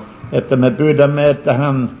farewell, että me pyydämme, että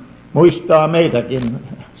hän muistaa meitäkin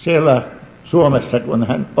siellä Suomessa, kun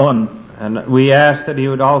hän on. and we ask that he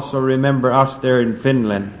would also remember us there in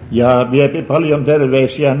Finland. Ja viepi paljon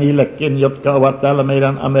terveisiä niillekin, jotka ovat täällä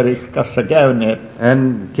meidän Amerikassa käyneet.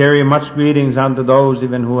 And carry much greetings unto those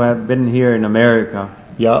even who have been here in America,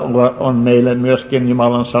 Ja on meille myöskin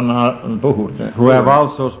Jumalan sanaa puhuneet. who have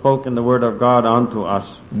also spoken the word of God unto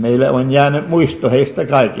us. Meille on jäänyt muisto heistä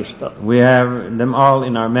kaikista. We have them all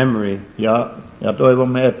in our memory, Ja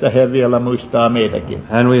toivomme, että he vielä muistaa meitäkin.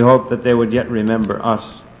 and we hope that they would yet remember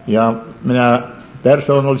us. Ja minä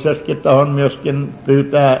persoonallisesti tahdon myöskin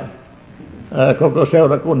pyytää koko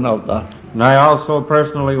seurakunnalta, And I also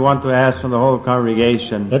personally want to ask from the whole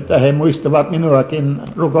congregation että he muistavat minuakin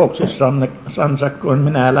rukouksissansa, kun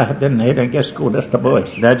minä lähden heidän keskuudesta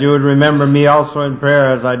pois. that you would remember me also in prayer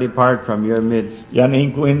as I depart from your midst. Ja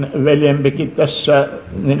niin kuin veljempikin tässä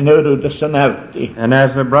nöyryydessä näytti, And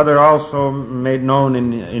as the brother also made known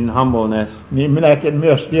in humbleness, niin minäkin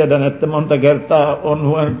myös tiedän, että monta kertaa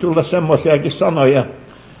on voinut tulla semmoisiakin sanoja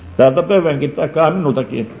täältä pöydänkin takaa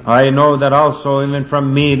minultakin, I know that also even from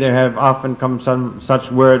me there have often come some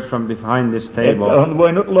such words from behind this että table, on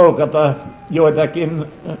voinut loukata joitakin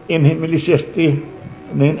inhimillisesti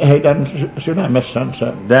niin heidän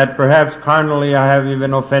sydämessänsä. that perhaps carnally I have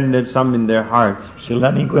even offended some in their hearts.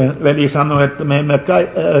 Sillä niin kuin veli sanoi, että me emme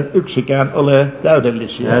yksikään ole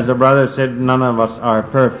täydellisiä. As the brother said, none of us are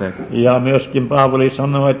perfect. Ja myöskin Paavali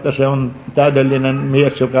sanoi, että se on täydellinen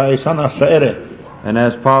mies, joka ei sanassa ere. And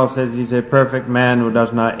as Paul says, he's a perfect man who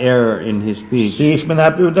does not err in his speech. Siis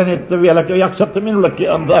minä pyydän, että vieläkö jaksatte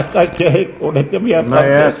minullekin antaa kaikkia heikkoudet ja viat And I ask,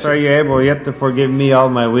 anteeksi. are you able yet to forgive me all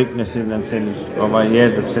my weaknesses and sins? O vain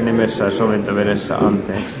Jeesuksen nimessä ja sovintovedessä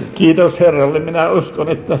anteeksi. Kiitos Herralle, minä uskon,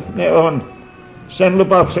 että ne on sen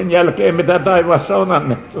lupauksen jälkeen, mitä taivaassa on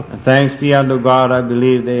annettu. And thanks be unto God, I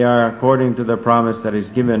believe they are according to the promise that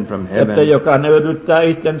is given from Että heaven. joka nöyryttää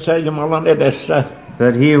itsensä Jumalan edessä,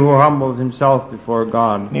 That he who humbles himself before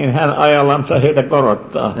God, niin hän ajallansa heitä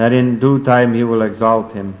korottaa. that in due time he will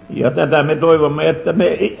exalt him. Ja tätä me toivomme, että me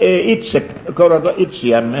ei itse korota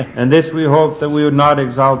itseämme, And this we hope that we would not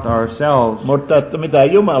exalt ourselves, mutta että mitä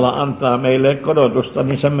Jumala antaa meille korotusta,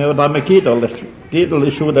 niin sen me otamme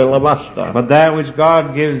kiitollisuudella vastaan. but that which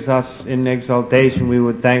God gives us in exaltation we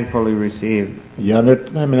would thankfully receive. Ja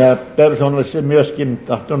nyt minä persoonallisesti myöskin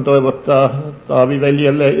tahdon toivottaa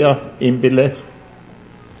Taavi-veljelle ja Impille,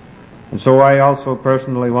 And so I also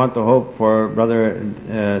personally want to hope for Brother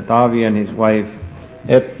Tavi and his wife,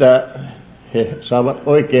 että he saavat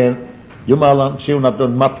oikein Jumalan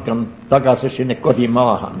siunatun matkan takaisin sinne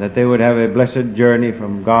kotimaahan. that they would have a blessed journey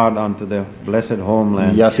from God unto the blessed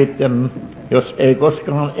homeland. Ja sitten, jos ei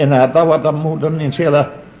koskaan enää tavata muuta, niin siellä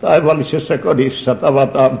taivallisessa kodissa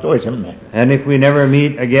tavataan toisemme. And if we never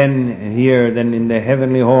meet again here, then in the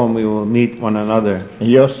heavenly home we will meet one another,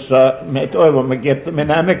 Jossa me toivommekin, että me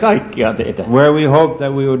näemme kaikkia teitä. where we hope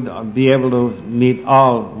that we would be able to meet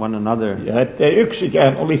all one another, Ja ettei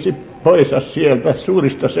yksikään olisi poissa sieltä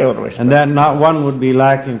suurista seuroista. and that not one would be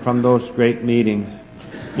lacking from those great meetings.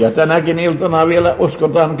 Ja tänäkin iltana vielä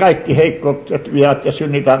uskotaan kaikki heikkoudet, viat ja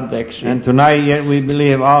synnit anteeksi. And tonight yet we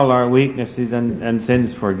believe all our weaknesses and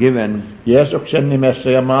sins forgiven. Jeesuksen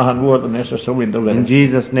nimessä ja maahan vuotuneessa In sovintovedessä.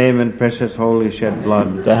 Jesus' name and precious holy shed blood.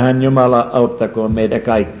 Tähän Jumala auttakoon meitä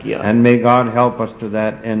kaikkia. And may God help us to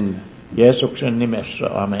that end. Jeesuksen nimessä,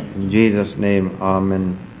 amen. In Jesus' name, amen.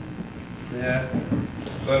 Ja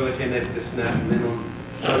toivoisin, että sinä minun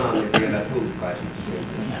sanani vielä tulkkaisit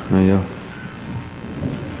sieltä. No joo.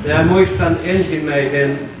 Minä muistan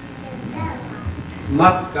ensimmäisen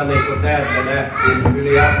matkani, kun täältä lähtin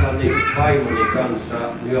yli Atlantin vaimoni kanssa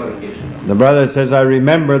New Yorkista. The brother says, I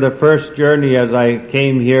remember the first journey as I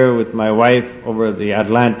came here with my wife over the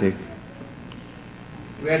Atlantic.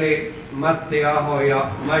 Veli Matti Aho ja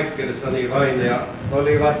Michaelsoni vainaja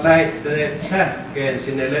olivat lähettäneet sähkeen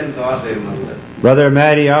sinne lentoasemalle. Brother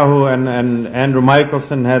Matty Ahu and Andrew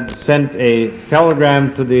Michelson had sent a telegram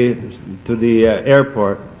to the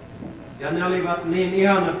airport. Ja ne olivat niin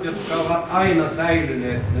ihanat, jotka ovat aina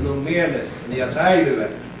säilyneet minun mielessäni ja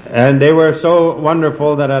säilyvät. And they were so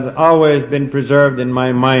wonderful that had always been preserved in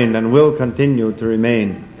my mind and will continue to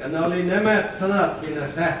remain. Ja ne oli nämä sanat siinä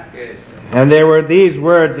sähkeessä. And there were these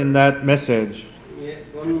words in that message.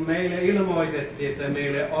 Kun kun meille ilmoitettiin, että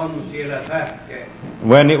meille on siellä sähkö,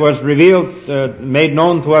 when it was revealed, made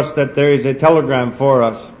known to us that there is a telegram for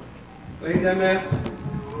us, oli tämä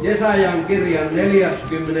Jesajan kirjan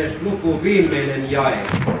 40. luku viimeinen jae.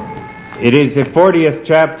 it is the 40th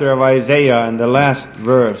chapter of Isaiah and the last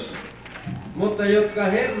verse. Mutta jotka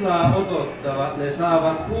Herraa odottavat, ne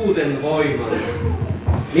saavat uuden voiman,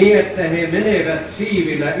 niin että he menevät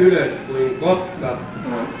siivillä ylös kuin kotkat,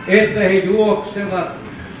 että he juoksevat,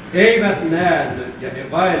 eivät näänny, ja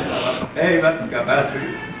he vaeltavat, eivätkä väsy.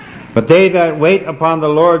 But they that wait upon the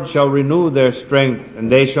Lord shall renew their strength, and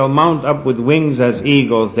they shall mount up with wings as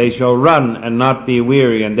eagles. They shall run and not be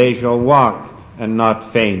weary, and they shall walk and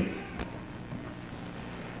not faint.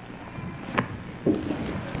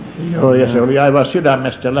 Joo, ja se oli aivan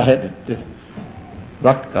sydämestä lähetetty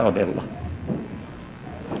rakkaudella.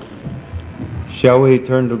 Shall we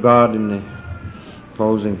turn to God in the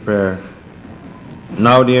closing prayer?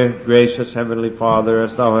 Now, dear gracious Heavenly Father,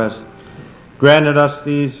 as Thou hast granted us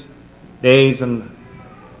these days and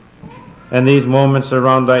these moments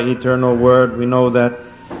around Thy eternal Word, we know that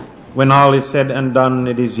when all is said and done,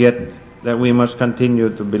 it is yet that we must continue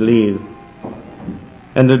to believe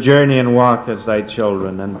and to journey and walk as Thy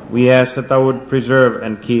children. And we ask that Thou would preserve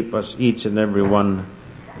and keep us, each and every one,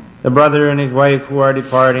 the brother and his wife who are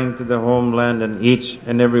departing to the homeland, and each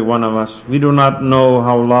and every one of us. We do not know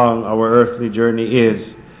how long our earthly journey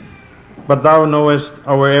is, but Thou knowest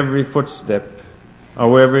our every footstep,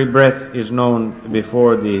 our every breath is known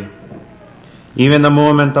before Thee. Even the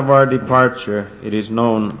moment of our departure, it is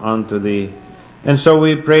known unto Thee. And so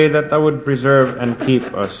we pray that Thou would preserve and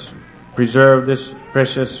keep us. Preserve this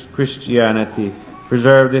precious Christianity.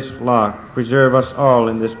 Preserve this flock. Preserve us all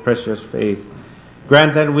in this precious faith.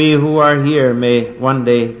 Grant that we who are here may one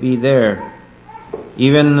day be there.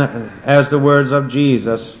 Even as the words of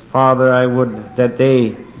Jesus, Father, I would that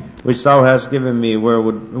they which Thou hast given me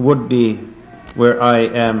would be where I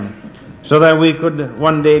am, so that we could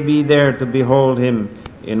one day be there to behold Him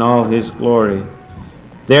in all His glory,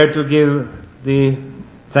 there to give Thee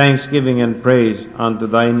thanksgiving and praise unto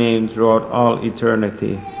Thy name throughout all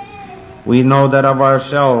eternity. We know that of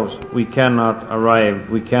ourselves we cannot arrive,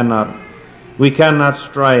 we cannot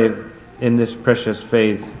strive in this precious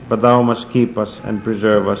faith, but Thou must keep us and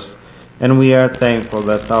preserve us. And we are thankful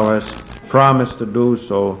that Thou hast promised to do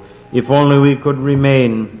so. If only we could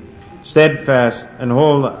remain steadfast and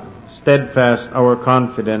hold steadfast our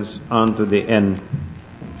confidence unto the end.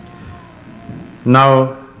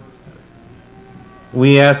 Now,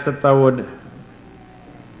 we ask that Thou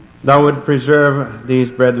would preserve these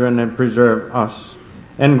brethren and preserve us,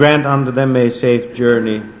 and grant unto them a safe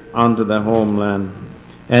journey unto the homeland,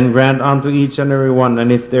 and grant unto each and every one, and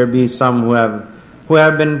if there be some who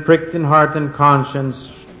have been pricked in heart and conscience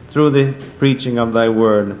through the preaching of Thy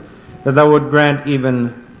word, that Thou would grant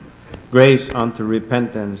even grace unto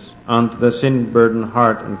repentance, unto the sin-burdened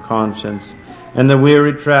heart and conscience, and the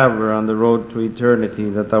weary traveler on the road to eternity,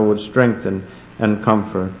 that Thou would strengthen and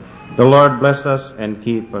comfort. The Lord bless us and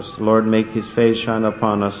keep us. The Lord make His face shine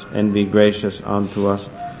upon us and be gracious unto us.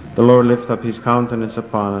 The Lord lift up His countenance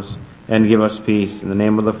upon us and give us peace. In the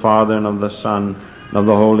name of the Father and of the Son and of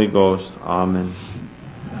the Holy Ghost. Amen.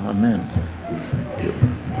 Amen.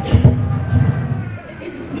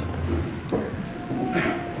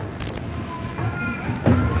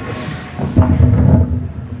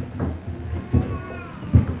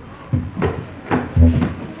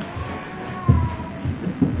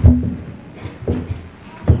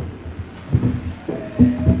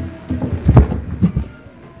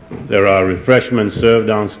 There are refreshments served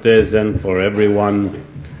downstairs then for everyone,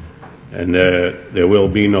 and there will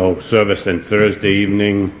be no service on Thursday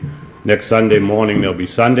evening. Next Sunday morning there'll be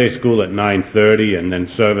Sunday school at 9:30, and then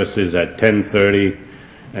services at 10:30,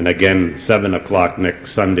 and again 7 o'clock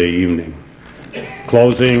next Sunday evening.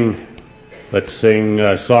 Closing, let's sing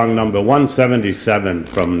song number 177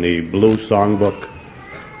 from the Blue Songbook,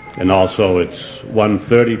 and also it's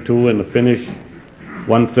 132 in the finish,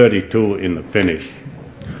 132 in the finish.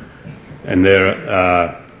 And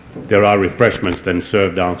there are refreshments then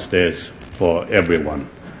served downstairs for everyone.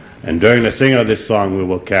 And during the singing of this song, we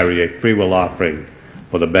will carry a free will offering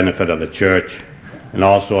for the benefit of the church. And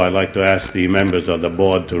also, I'd like to ask the members of the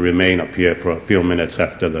board to remain up here for a few minutes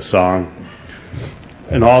after the song.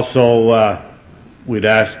 And also, we'd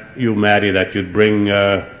ask you, Maddie, that you'd bring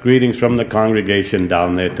greetings from the congregation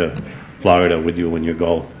down there to Florida with you when you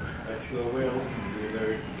go. I sure will. Be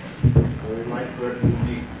very nice person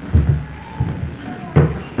indeed.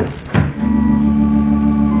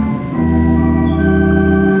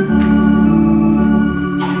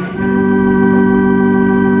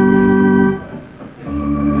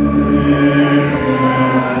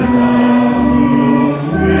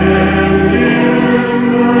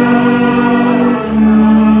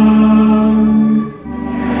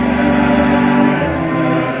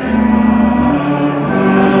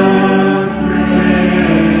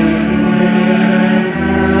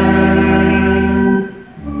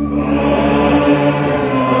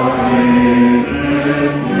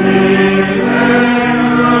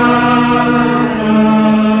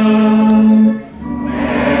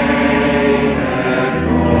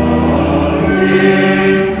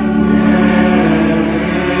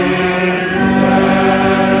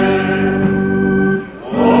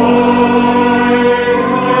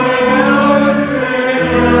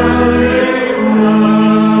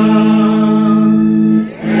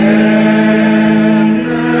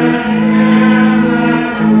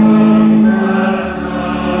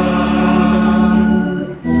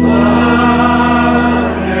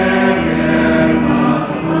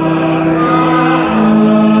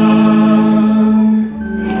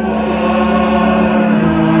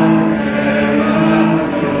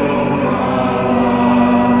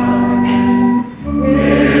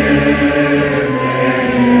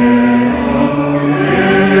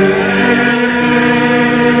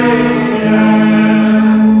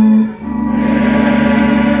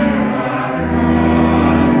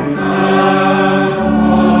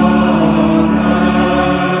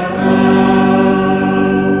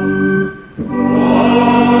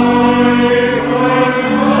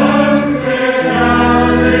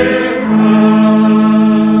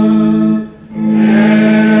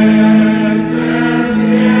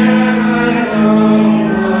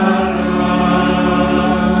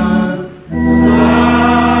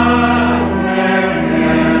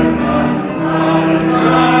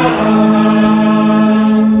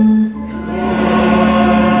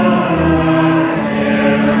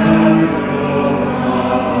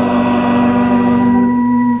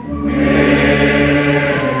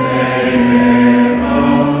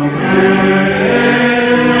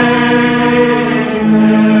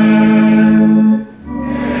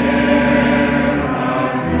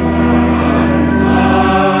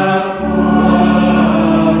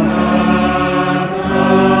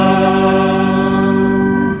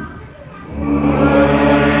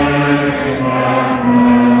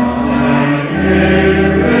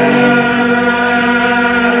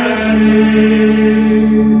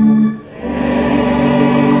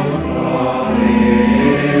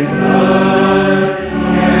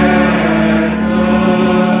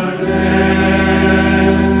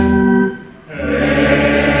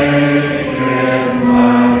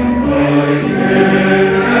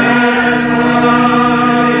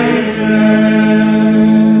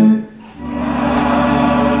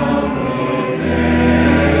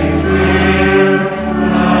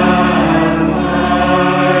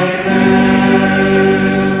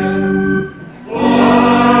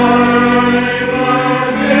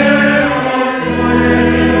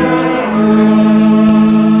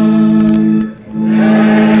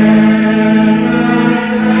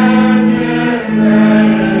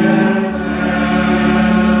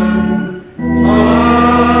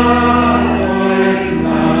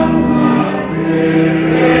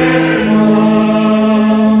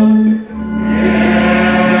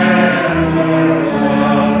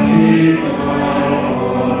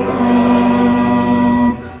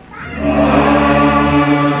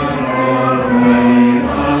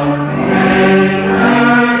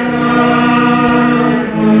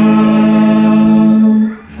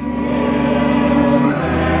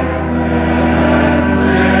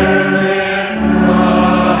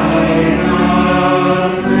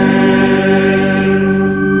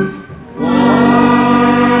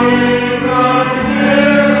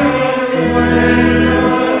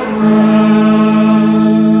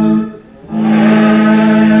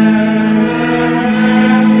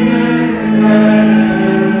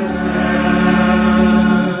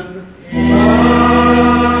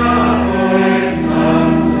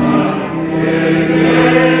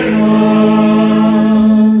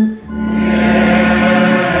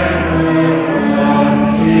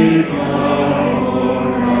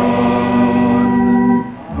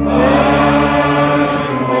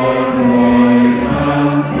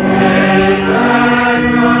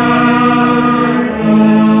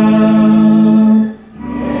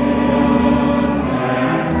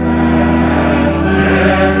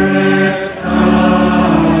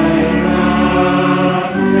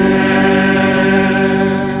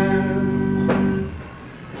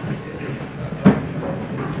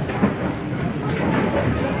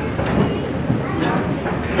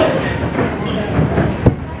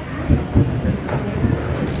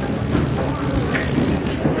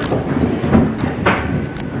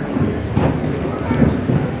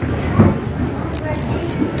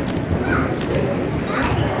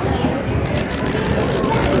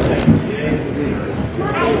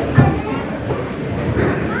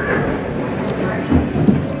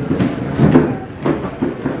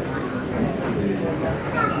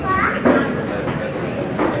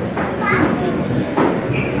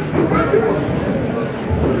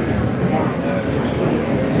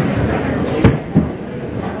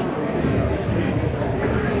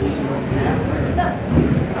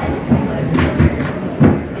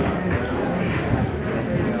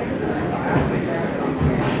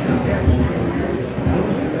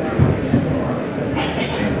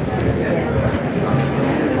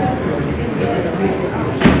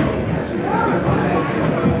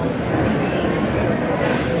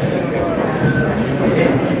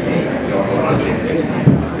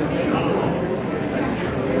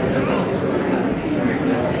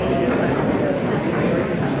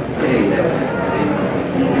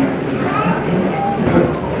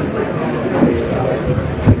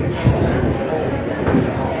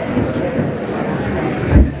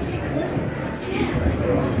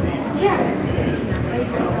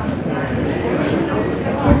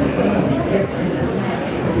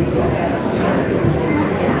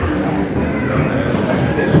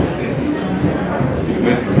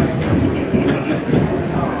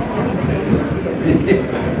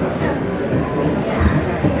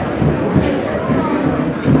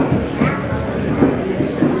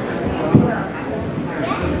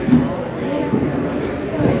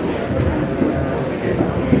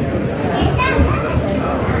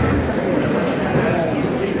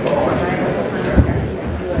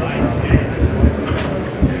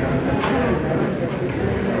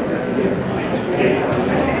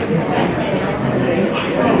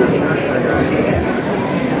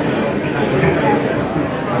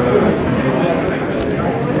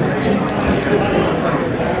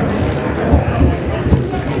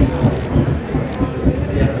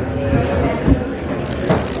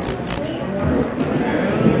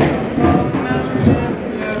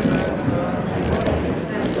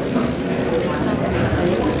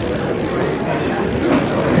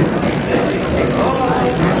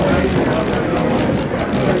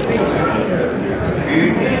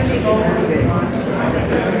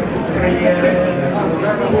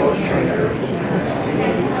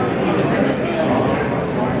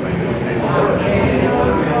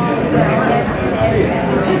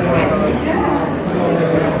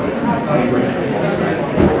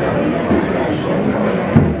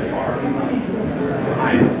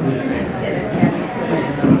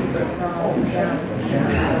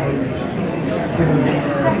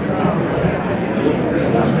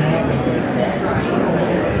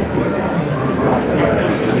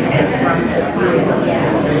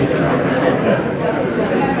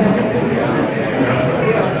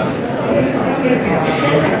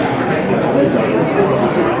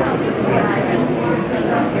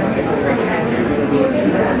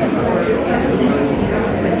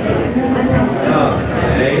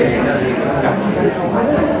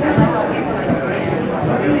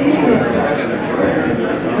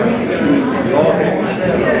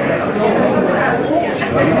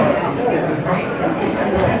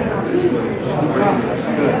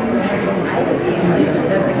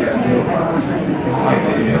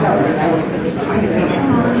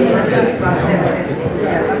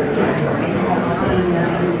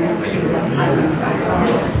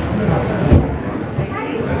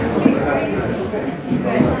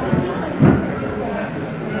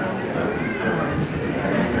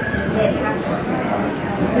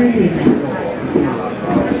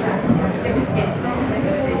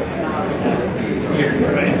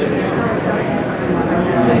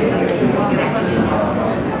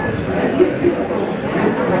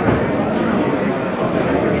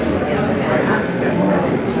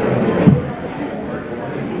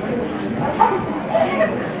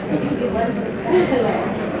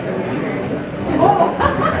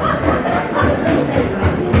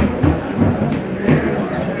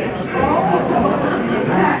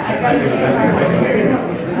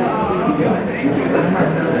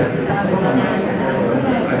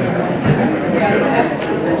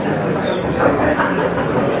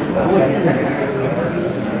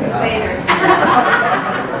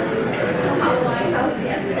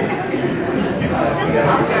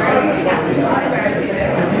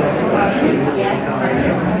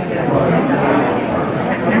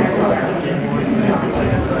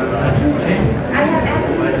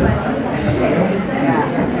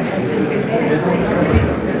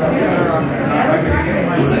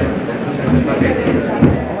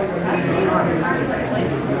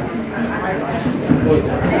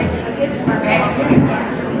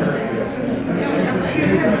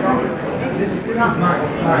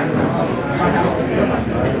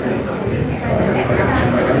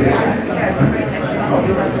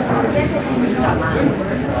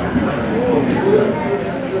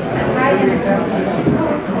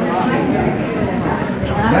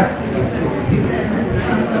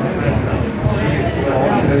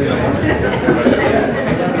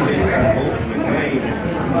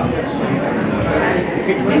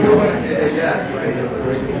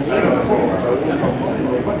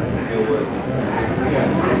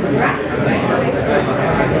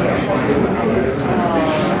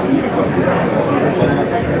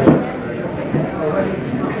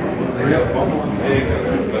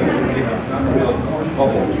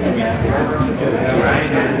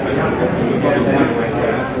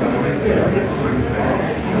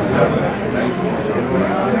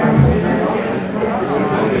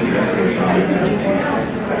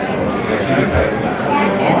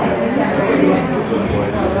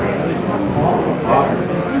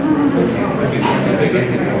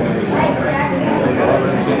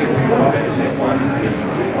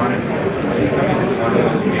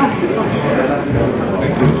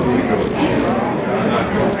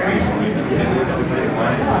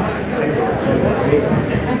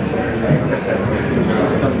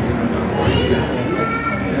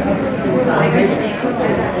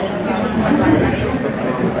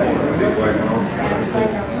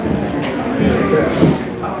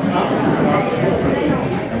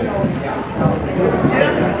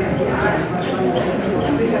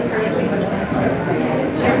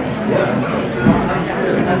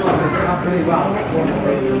 Pretty well.